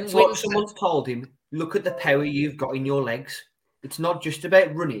and it's like someone's told him, look at the power you've got in your legs. It's not just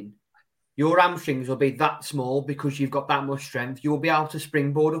about running. Your hamstrings will be that small because you've got that much strength. You'll be able to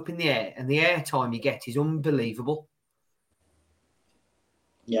springboard up in the air, and the air time you get is unbelievable.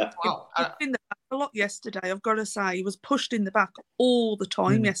 Yeah. Well, he was in the back a lot yesterday, I've got to say. He was pushed in the back all the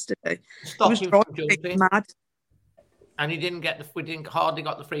time yesterday. Stop he was jumping. Mad. And we hardly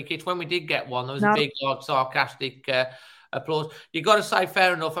got the free kicks. When we did get one, there was a big, sarcastic applause. You've got to say,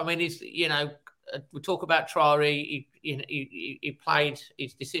 fair enough. I mean, we talk about Traore. He played.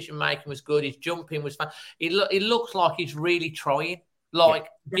 His decision making was good. His jumping was fun. He looks like he's really trying,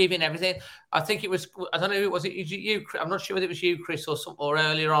 giving everything. I think it was. I don't know. Was it you? I'm not sure whether it was you, Chris, or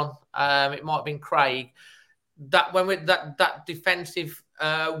earlier on. It might have been Craig. That when that defensive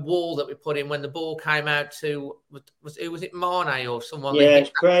wall that we put in when the ball came out to was it Mane or someone? Yeah, it's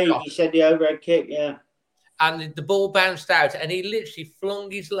Craig. He said the overhead kick. Yeah, and the ball bounced out, and he literally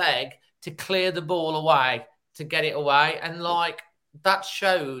flung his leg to clear the ball away, to get it away. And that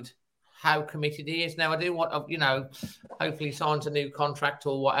showed how committed he is. Now, I do want, hopefully he signs a new contract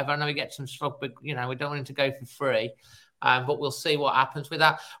or whatever. I know he gets some stuff, but, we don't want him to go for free. But we'll see what happens with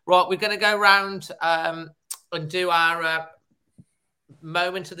that. Right, we're going to go round and do our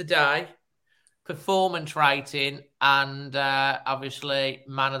moment of the day, performance rating, and obviously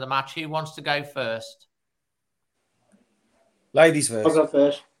man of the match. Who wants to go first? Ladies first. I'll go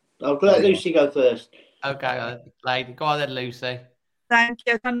first. I'll let Lucy go first. Okay, lady. Go on then, Lucy. Thank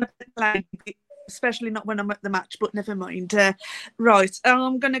you. I'm not playing, especially not when I'm at the match, but never mind. Right,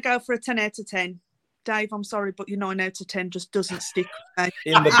 I'm going to go for a 10 out of 10. Dave, I'm sorry, but your 9 out of 10 just doesn't stick with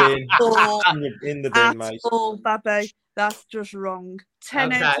me. In the bin. In the bin, mate. Oh, baby, that's just wrong.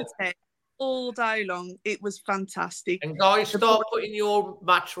 10 out of 10. All day long. It was fantastic. And guys, start putting your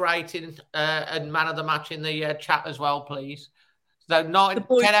match rating and man of the match in the chat as well, please. So 10 out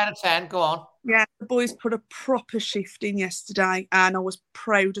of 10, go on. Yeah, the boys put a proper shift in yesterday, and I was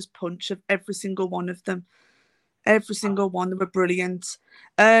proud as punch of every single one of them. Every single one, they were brilliant.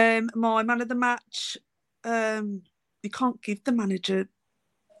 My man of the match, you can't give the manager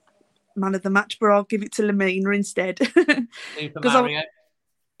man of the match, but I'll give it to Lemina instead. Super Mario.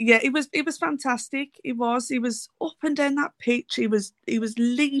 It was fantastic. He was up and down that pitch. He was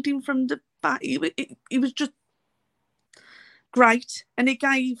leading from the back. He was just great, and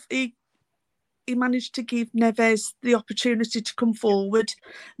he managed to give Neves the opportunity to come forward,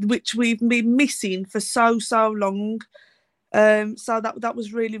 which we've been missing for so long. So that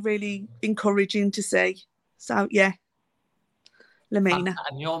was really, really encouraging to see. So yeah, Lemina.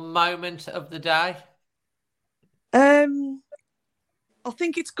 And your moment of the day? I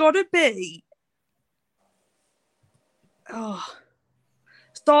think it's got to be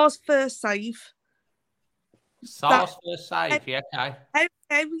Saar's first save. Saar's first save, yeah, okay.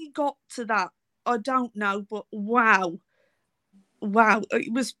 How we got to that, I don't know, but wow,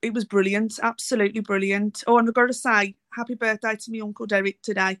 it was brilliant, absolutely brilliant. Oh, and I've got to say, happy birthday to me Uncle Derek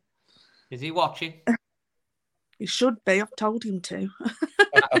today. Is he watching? He should be. I've told him to.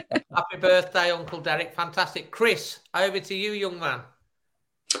 Happy birthday, Uncle Derek! Fantastic, Chris. Over to you, young man.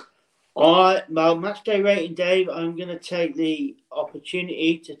 All right, well, match day rating, Dave. I'm going to take the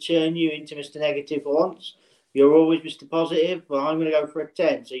opportunity to turn you into Mr. Negative for once. You're always Mr. Positive, but I'm going to go for a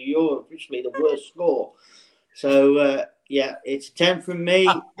 10. So you're officially the worst score. So, yeah, it's 10 from me.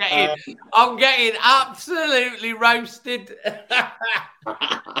 I'm getting absolutely roasted.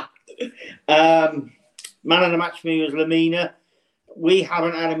 Man of the match for me was Lemina. We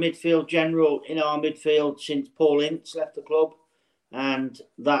haven't had a midfield general in our midfield since Paul Ince left the club. And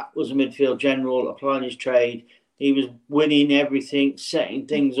that was a midfield general applying his trade. He was winning everything, setting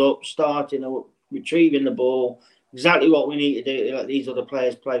things up, starting up, retrieving the ball, exactly what we need to do to let these other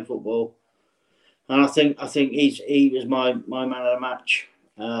players play football. And I think he was my man of the match.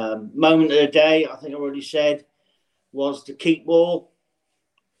 Moment of the day, I think I already said, was the keep ball.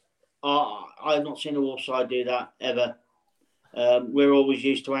 I've not seen the Wolves side do that ever. We're always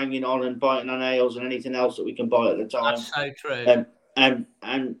used to hanging on and biting our nails and anything else that we can bite at the time. That's so true. And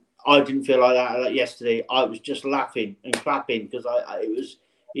I didn't feel like that yesterday. I was just laughing and clapping because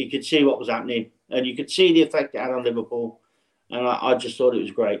you could see what was happening and you could see the effect it had on Liverpool. And I just thought it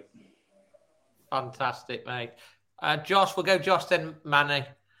was great. Fantastic, mate. Josh, we'll go Josh then, Manny.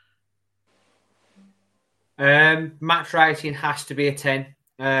 Match rating has to be a 10.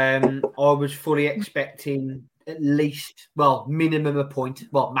 I was fully expecting at least, minimum a point,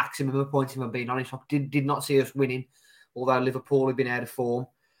 maximum a point, if I'm being honest. I did not see us winning, although Liverpool have been out of form.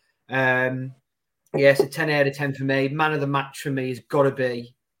 It's a 10 out of 10 for me. Man of the match for me has got to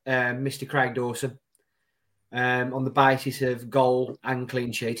be Mr. Craig Dawson, on the basis of goal and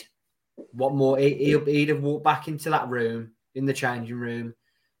clean sheet. What more? He'd have walked back into that room, in the changing room,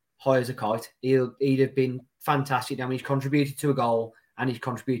 high as a kite. He'd have been fantastic. I mean, he's contributed to a goal and he's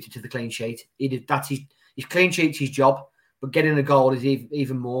contributed to the clean sheet. That's his clean sheet's his job, but getting a goal is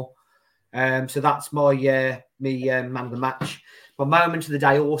even more. So that's my man of the match. My moment of the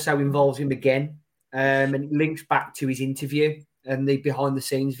day also involves him again, and it links back to his interview and the behind the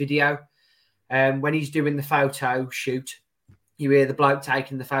scenes video. When he's doing the photo shoot, you hear the bloke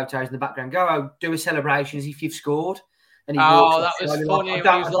taking the photos in the background go, do a celebration as if you've scored. And he that was funny. I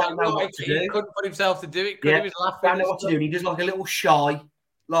don't know what to do. He couldn't put himself to do it. Yeah, He was laughing. I don't know what to do. And he does like a little shy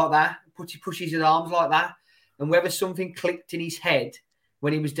like that. He pushes his arms like that. And whether something clicked in his head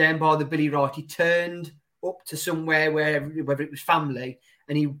when he was down by the Billy Wright, he turned up to somewhere whether it was family,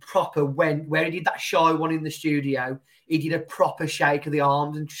 and he proper went where he did that shy one in the studio. He did a proper shake of the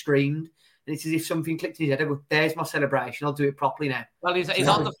arms and screamed. And it's as if something clicked in his head. I go, there's my celebration. I'll do it properly now. Well, he's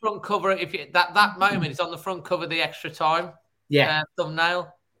on the front cover. That moment, he's on the front cover of the Extra Time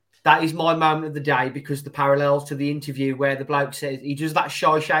thumbnail. That is my moment of the day because the parallels to the interview where the bloke says he does that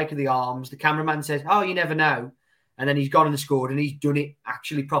shy shake of the arms. The cameraman says, "Oh, you never know," and then he's gone and scored, and he's done it,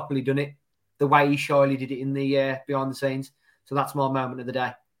 actually properly done it, the way he shyly did it in the behind the scenes. So that's my moment of the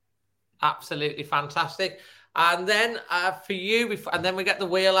day. Absolutely fantastic. And then for you, and then we get the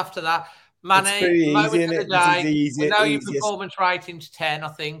wheel after that. Manny, moment of the day. We know your performance rating's 10, I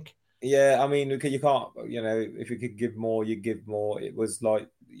think. Yeah, I mean, you can't, if you could give more, you give more. It was like,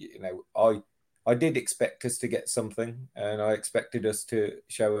 I did expect us to get something, and I expected us to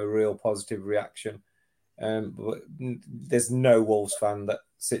show a real positive reaction. But there's no Wolves fan that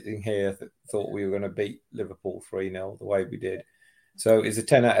sitting here that thought we were going to beat Liverpool 3-0 the way we did. So it's a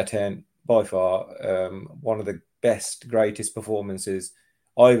 10 out of 10 by far. One of the best, greatest performances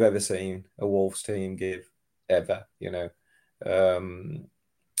I've ever seen a Wolves team give ever.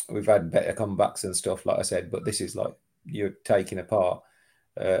 We've had better comebacks and stuff, like I said, but this is like you're taking apart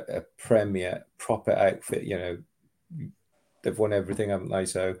a premier proper outfit. They've won everything, haven't they?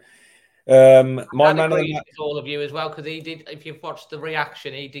 So my man of the match, all of you as well, because he did. If you've watched the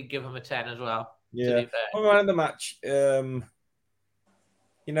reaction, he did give him a 10 as well. Yeah, my man of the match.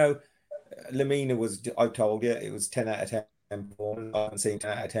 Lemina was. I told you it was 10 out of 10 performance. I haven't seen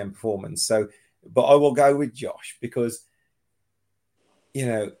 10 out of 10 performance. So, but I will go with Josh because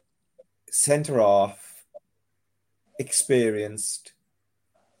centre half, experienced,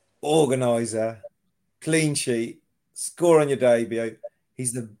 organiser, clean sheet, score on your debut.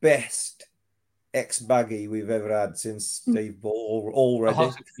 He's the best ex-baggy we've ever had since Steve Ball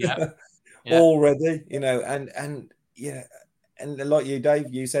already. Already, and like you,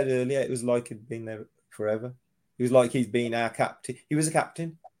 Dave, you said earlier, it was like he'd been there forever. It was like he's been our captain. He was a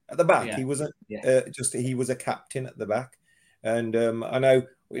captain at the back. Yeah. He wasn't he was a captain at the back. And I know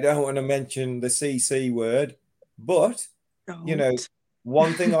we don't want to mention the CC word, but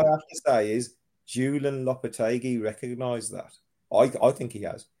one thing I have to say is Julian Lopetegui recognised that. I think he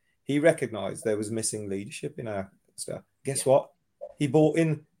has. He recognised there was missing leadership in our stuff. Guess what? He bought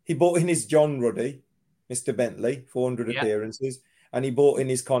in his John Ruddy, Mr. Bentley, 400 appearances, and he bought in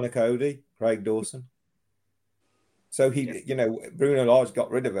his Connor Cody, Craig Dawson. So Bruno Lage got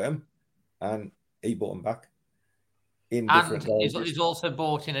rid of him, and he bought him back. He's also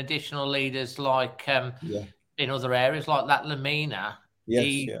bought in additional leaders like in other areas like that Lemina.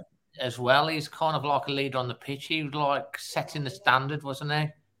 As well, he's kind of like a leader on the pitch. He was like setting the standard, wasn't he?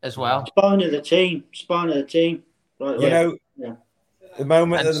 As well, spine of the team. Right, the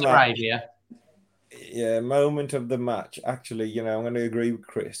moment of the match. Moment of the match. Actually, I'm going to agree with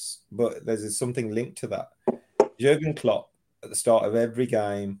Chris, but there's something linked to that. Jurgen Klopp at the start of every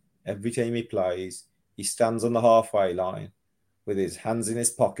game, every team he plays, he stands on the halfway line with his hands in his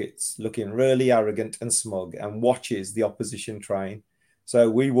pockets, looking really arrogant and smug, and watches the opposition train. So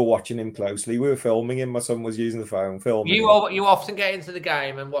we were watching him closely. We were filming him. My son was using the phone, filming you him. You often get into the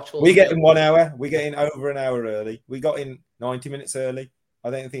game and watch all. We get in 1 hour. We get in over an hour early. We got in 90 minutes early.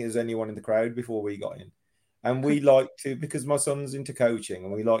 I don't think there was anyone in the crowd before we got in. And we like to, because my son's into coaching,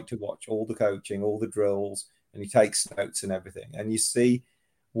 and we like to watch all the coaching, all the drills, and he takes notes and everything. And you see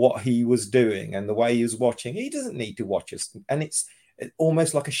what he was doing and the way he was watching. He doesn't need to watch us. And it's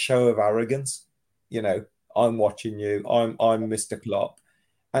almost like a show of arrogance. You know, I'm watching you. I'm Mr. Klopp.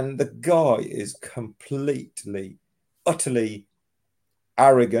 And the guy is completely, utterly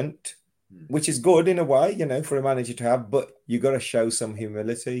arrogant, which is good in a way, you know, for a manager to have, but you got to show some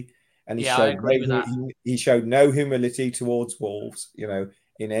humility. And he showed no humility towards Wolves, you know,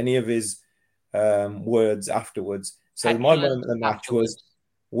 in any of his words afterwards. So my moment of the match was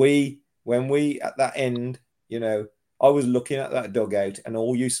when we at that end, you know, I was looking at that dugout and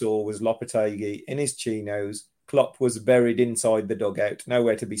all you saw was Lopetegui in his chinos. Klopp was buried inside the dugout,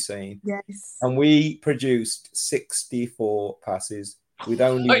 nowhere to be seen. Yes. And we produced 64 passes with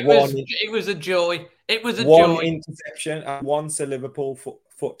only It was a joy. It was a one joy. interception, and once a Liverpool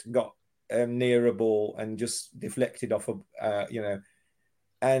foot got near a ball and just deflected off you know,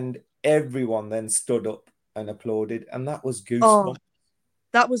 and everyone then stood up and applauded, and that was goosebumps. Oh,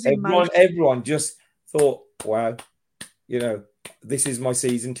 that was everyone just thought, wow, you know, this is my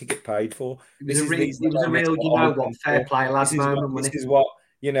season to get paid for. It was a real, you know what, fair play, lads moment. This is what,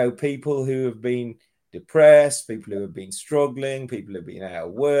 you know, people who have been depressed, people who have been struggling, people who have been out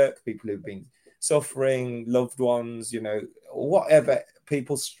of work, people who've been suffering, loved ones, you know, whatever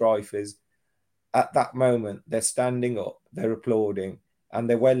people's strife is, at that moment, they're standing up, they're applauding, and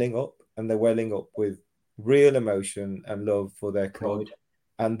they're welling up, with real emotion and love for their club.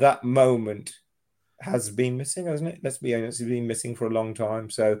 And that moment has been missing, hasn't it? Let's be honest, it's been missing for a long time.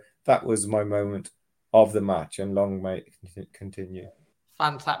 So that was my moment of the match, and long may it continue.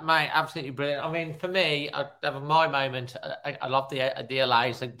 Fantastic, mate. Absolutely brilliant. I mean, for me, my moment, I love the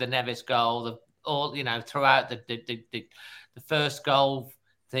Alays, the Neves goal, all, you know, throughout the first goal,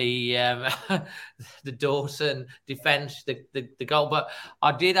 the Dawson defense, the goal. But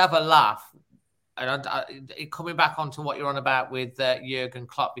I did have a laugh. And coming back onto what you're on about with Jurgen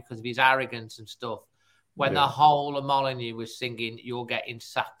Klopp, because of his arrogance and stuff, when the whole of Molineux was singing "You're getting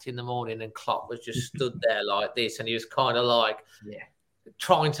sacked in the morning," and Klopp was just stood there like this, and he was kind of like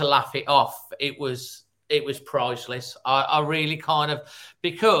trying to laugh it off. It was priceless. I really kind of,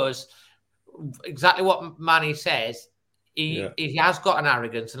 because exactly what Manny says, he has got an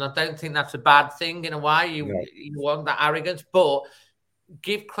arrogance, and I don't think that's a bad thing in a way. You want that arrogance, but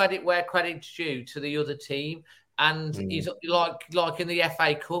give credit where credit's due to the other team. And he's like in the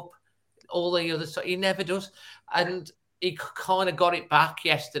FA Cup, all the other stuff, he never does. And he kind of got it back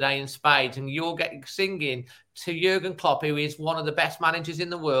yesterday in spades. And you're singing to Jurgen Klopp, who is one of the best managers in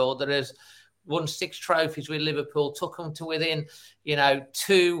the world, that has won 6 trophies with Liverpool, took them to within,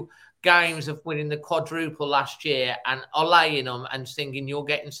 2 games of winning the quadruple last year, and allaying them and singing "You're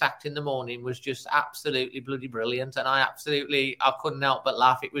getting sacked in the morning" was just absolutely bloody brilliant. And I couldn't help but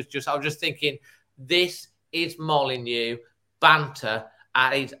laugh. I was just thinking, this is Molineux banter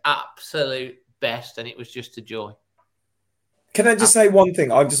at its absolute best, and it was just a joy. Can I just say one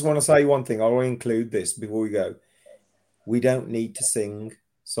thing? I just want to say one thing. I will include this before we go. We don't need to sing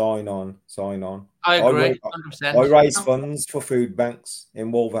 "Sign On, Sign On." I agree, 100%. I raise funds for food banks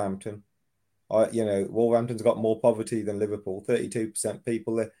in Wolverhampton. Wolverhampton's got more poverty than Liverpool. 32%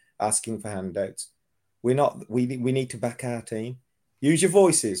 people are asking for handouts. We need to back our team. Use your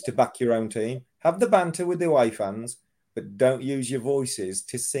voices to back your own team. Have the banter with the away fans, but don't use your voices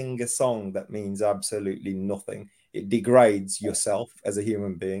to sing a song that means absolutely nothing. It degrades yourself as a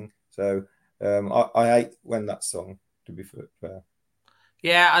human being. So I hate when that song, to be fair.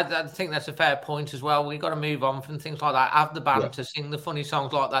 Yeah, I think that's a fair point as well. We've got to move on from things like that. Have the banter, sing the funny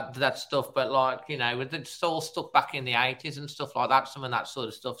songs like that stuff. But it's all stuck back in the 80s and stuff like that, some of that sort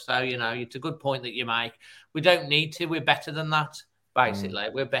of stuff. So, it's a good point that you make. We don't need to. We're better than that, basically.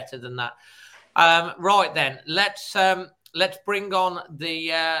 We're better than that. Right then, let's bring on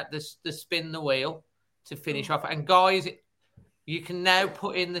the spin the wheel to finish off. And guys, you can now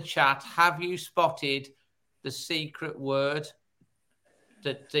put in the chat, have you spotted the secret word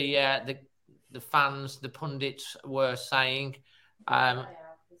that the fans, the pundits were saying?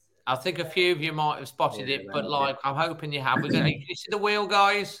 I think a few of you might have spotted it, but I'm hoping you have. Can you see the wheel,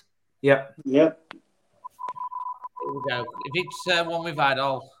 guys? Yep. Here we go. If it's one we've had,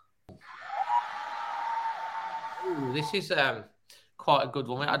 this is quite a good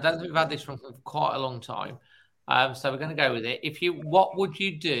one. I don't think we've had this one for quite a long time. So we're going to go with it. What would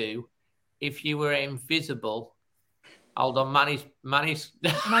you do if you were invisible? Hold on, Manny's.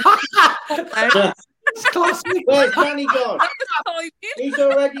 It's classic. Where's Manny gone? He's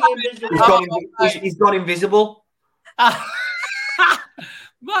already invisible. He's gone invisible.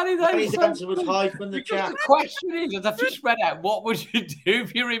 Manny, his answer was hide from the chat. The question is, as I've just read out, what would you do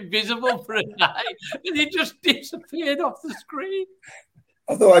if you're invisible for a day and you just disappeared off the screen?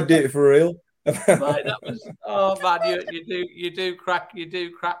 I thought I'd do it for real. Right, that was, oh man, you do crack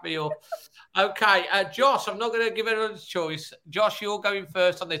me up. Okay, Josh, I'm not going to give another choice. Josh, you're going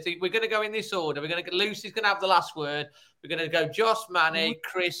first on this. We're going to go in this order. Lucy's going to have the last word. We're going to go Josh, Manny,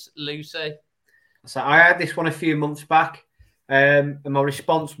 Chris, Lucy. So I had this one a few months back, and my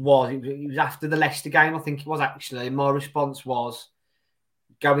response was, it was after the Leicester game, I think it was actually. My response was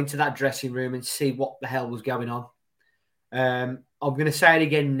go into that dressing room and see what the hell was going on. I'm going to say it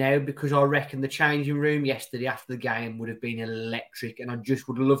again now because I reckon the changing room yesterday after the game would have been electric, and I just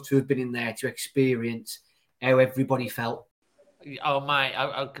would love to have been in there to experience how everybody felt. Oh, mate,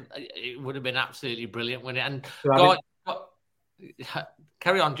 it would have been absolutely brilliant, wouldn't it? And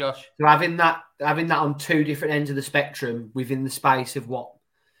carry on, Josh. So having that on two different ends of the spectrum within the space of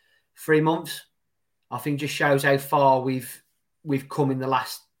 3 months, I think just shows how far we've come in the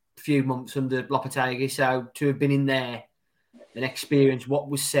last few months under Lopetegui. So to have been in there and experience what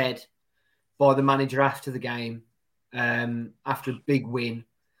was said by the manager after the game, after a big win,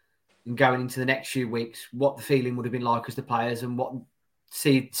 and going into the next few weeks, what the feeling would have been like as the players, and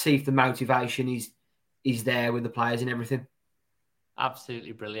see if the motivation is there with the players and everything.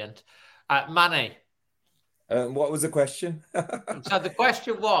 Absolutely brilliant. Manny. What was the question? So the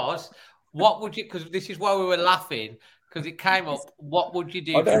question was, what would you, because this is why we were laughing, because it came up, what would you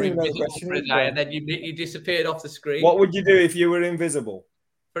do if you're invisible for a day and then you disappeared off the screen? What would you do if you were invisible?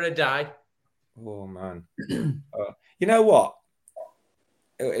 For a day. Oh, man. You know what?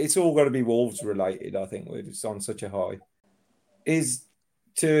 It's all got to be Wolves related, I think. We're just on such a high. Is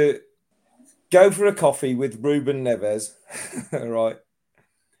to go for a coffee with Ruben Neves, right?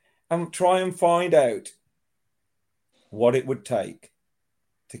 And try and find out what it would take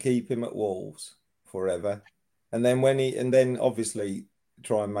to keep him at Wolves forever. And then obviously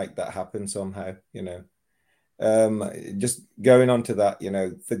try and make that happen somehow, just going on to that,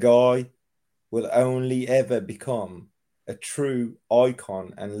 the guy will only ever become a true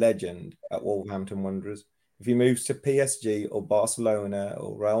icon and legend at Wolverhampton Wanderers. If he moves to PSG or Barcelona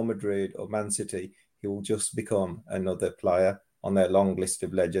or Real Madrid or Man City, he will just become another player on their long list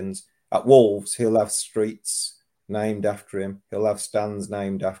of legends. At Wolves, he'll have streets named after him. He'll have stands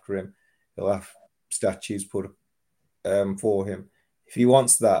named after him. He'll have statues put for him. If he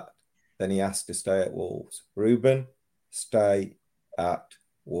wants that, then he has to stay at Wolves. Ruben, stay at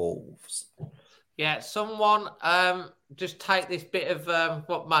Wolves. Yeah, someone just take this bit of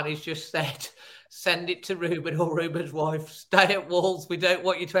what Manny's just said, send it to Ruben or Ruben's wife. Stay at Wolves. We don't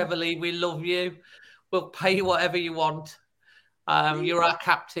want you to ever leave. We love you. We'll pay you whatever you want. You're our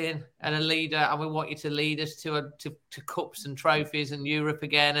captain and a leader, and we want you to lead us to cups and trophies and Europe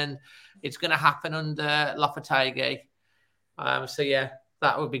again. And it's going to happen under Lopetegui. So yeah,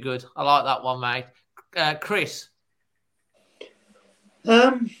 that would be good. I like that one, mate. Chris.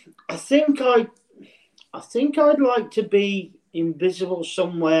 I think I'd like to be invisible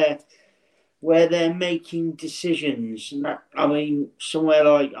somewhere where they're making decisions. Somewhere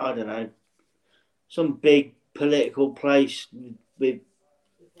like, I don't know, some big political place with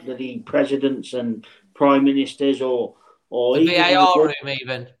bloody presidents and prime ministers, or the VAR room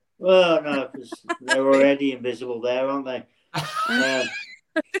even. Well, no, because they're already invisible there, aren't they? A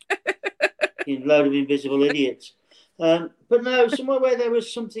load of invisible idiots. But no, somewhere where there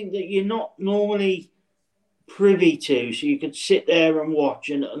was something that you're not normally privy to, so you could sit there and watch,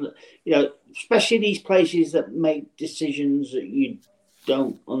 and especially these places that make decisions that you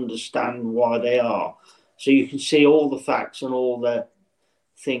don't understand why they are, so you can see all the facts and all the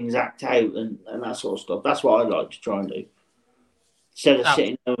things act out and that sort of stuff. That's what I'd like to try and do, instead of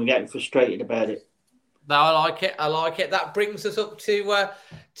sitting there and getting frustrated about it. No, I like it. That brings us up to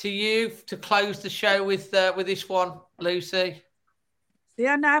you to close the show with this one, Lucy.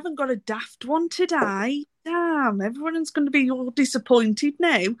 Yeah, I haven't got a daft one today. Damn, everyone's going to be all disappointed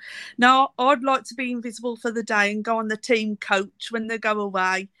now. Now, I'd like to be invisible for the day and go on the team coach when they go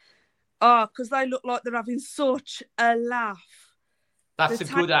away. Oh, because they look like they're having such a laugh. That's a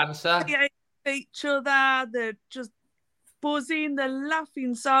good answer. Each other, they're just buzzing, they're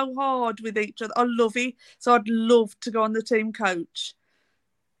laughing so hard with each other. I love it. So I'd love to go on the team coach.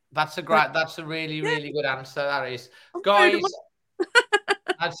 That's a really, really good answer. That is. Guys,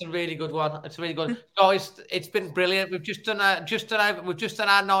 That's a really good one. It's really good, guys. It's been brilliant. We've just done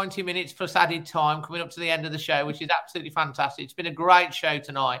our 90 minutes plus added time, coming up to the end of the show, which is absolutely fantastic. It's been a great show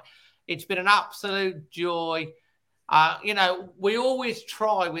tonight. It's been an absolute joy. We always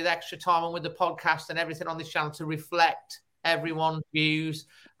try with Extra Time and with the podcast and everything on this channel to reflect everyone's views.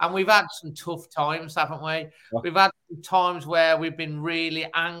 And we've had some tough times, haven't we? Yeah. We've had times where we've been really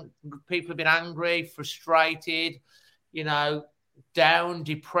people have been angry, frustrated, down,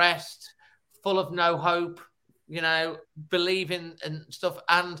 depressed, full of no hope, believing and stuff.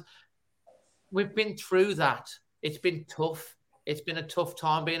 And we've been through that. It's been tough. It's been a tough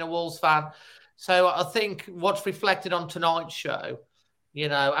time being a Wolves fan. So I think what's reflected on tonight's show,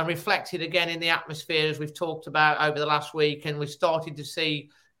 and reflected again in the atmosphere as we've talked about over the last week, and we started to see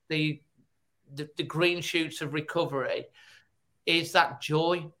the green shoots of recovery, is that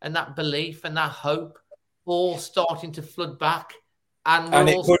joy and that belief and that hope all starting to flood back. And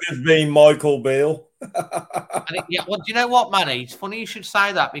it could have been Michael Beale. Well, do you know what, Manny? It's funny you should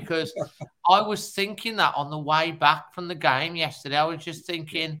say that, because I was thinking that on the way back from the game yesterday. I was just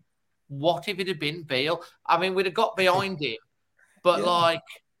thinking, what if it had been Beale? I mean, we'd have got behind him, but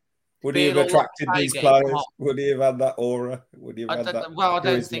would he have attracted these players? Would he have had that aura? Would he have had that? Well, I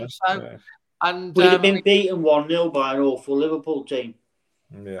don't think so. Yeah. And we'd have been beaten 1-0 by an awful Liverpool team.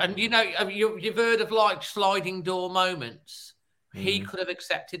 Yeah. And you've heard of sliding door moments. He could have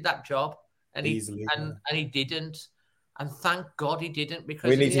accepted that job, and easily, and he didn't. And thank God he didn't, because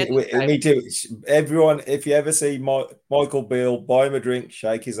we need to. Everyone, if you ever see Michael Beale, buy him a drink,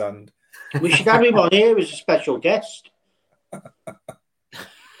 shake his hand. We should have him on here as a special guest.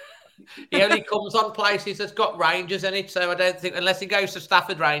 He only comes on places that's got Rangers in it, so I don't think, unless he goes to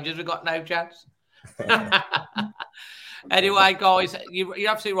Stafford Rangers, we've got no chance. Anyway, guys, you're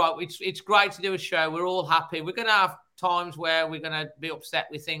absolutely right. It's great to do a show. We're all happy. We're going to have times where we're going to be upset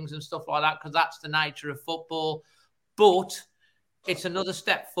with things and stuff like that, because that's the nature of football. But it's another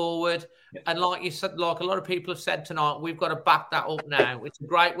step forward. And like you said, like a lot of people have said tonight, we've got to back that up now. It's a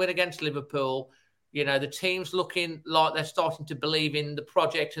great win against Liverpool. The team's looking like they're starting to believe in the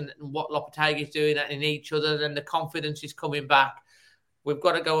project and what Lopetegui is doing and in each other, and the confidence is coming back. We've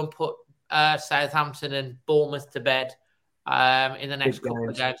got to go and put Southampton and Bournemouth to bed in the next couple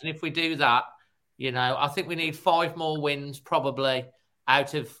of games. And if we do that, I think we need 5 more wins probably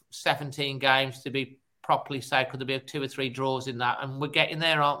out of 17 games to be properly safe. Could there be 2 or 3 draws in that? And we're getting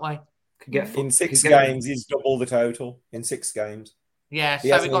there, aren't we? In 6 games, he's double the total. In 6 games. Yeah, so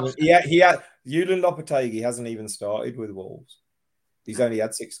Julian Lopetegui hasn't even started with Wolves. He's only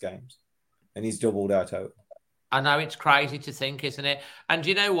had 6 games, and he's doubled our total. I know, it's crazy to think, isn't it? And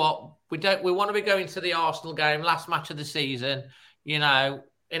you know what? We want to be going to the Arsenal game, last match of the season, in our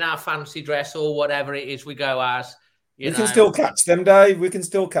fancy dress or whatever it is we go as. We can still catch them, Dave. We can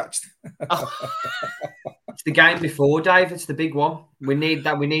still catch them. It's the game before, Dave. It's the big one. We need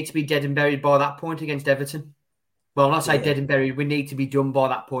that. We need to be dead and buried by that point against Everton. Well, not say dead and buried. We need to be done by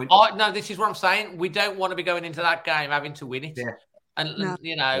that point. No, this is what I'm saying. We don't want to be going into that game having to win it. Yeah.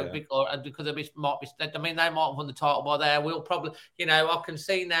 Because they might be, they might have won the title by there. We'll probably, I can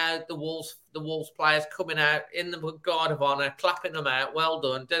see now the Wolves players coming out in the guard of honour, clapping them out. Well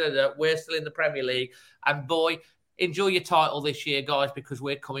done. We're still in the Premier League. And boy, enjoy your title this year, guys, because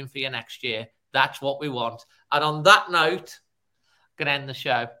we're coming for you next year. That's what we want. And on that note, I'm going to end the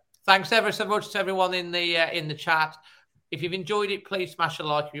show. Thanks ever so much to everyone in the chat. If you've enjoyed it, please smash a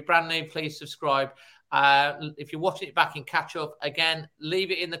like. If you're brand new, please subscribe. If you're watching it back in catch up, again,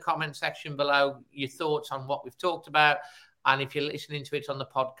 leave it in the comment section below your thoughts on what we've talked about. And if you're listening to it on the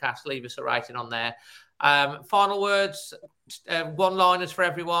podcast, leave us a rating on there. Final words, one-liners for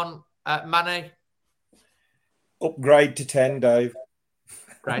everyone. Manny? Upgrade to 10, Dave.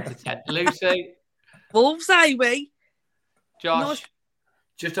 Upgrade to 10. Lucy? Wolves, we. Josh?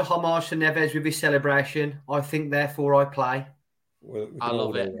 Just a homage to Neves with his celebration. I think, therefore, I play. I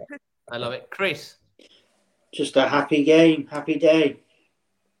love it. I love it. Chris? Just a happy game, happy day.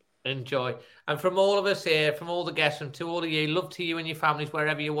 Enjoy. And from all of us here, from all the guests, and to all of you, love to you and your families,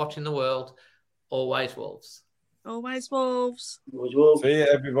 wherever you're watching the world. Always Wolves. Always Wolves. Always Wolves. See you,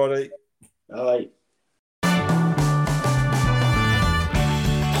 everybody. Bye.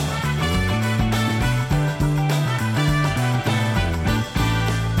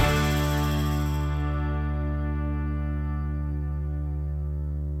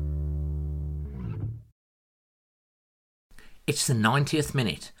 It's the 90th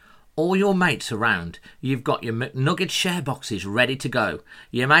minute. All your mates around. You've got your McNugget share boxes ready to go.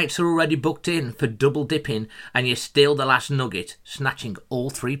 Your mates are already booked in for double dipping, and you steal the last nugget, snatching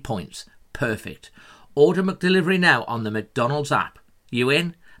all 3 points. Perfect. Order McDelivery now on the McDonald's app. You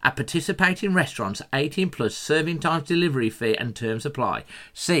in? At participating restaurants, 18 plus serving times, delivery fee and terms apply.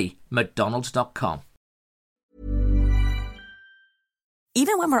 See mcdonalds.com.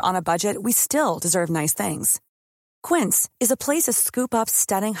 Even when we're on a budget, we still deserve nice things. Quince is a place to scoop up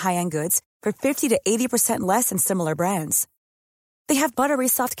stunning high-end goods for 50 to 80% less than similar brands. They have buttery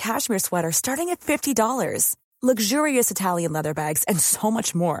soft cashmere sweaters starting at $50, luxurious Italian leather bags, and so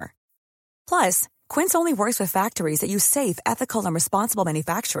much more. Plus, Quince only works with factories that use safe, ethical, and responsible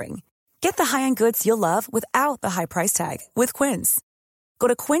manufacturing. Get the high-end goods you'll love without the high price tag with Quince. Go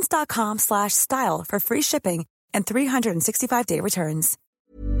to quince.com/style for free shipping and 365-day returns.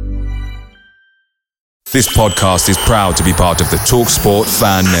 This podcast is proud to be part of the TalkSport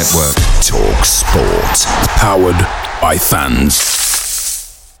Fan Network. TalkSport. Powered by fans.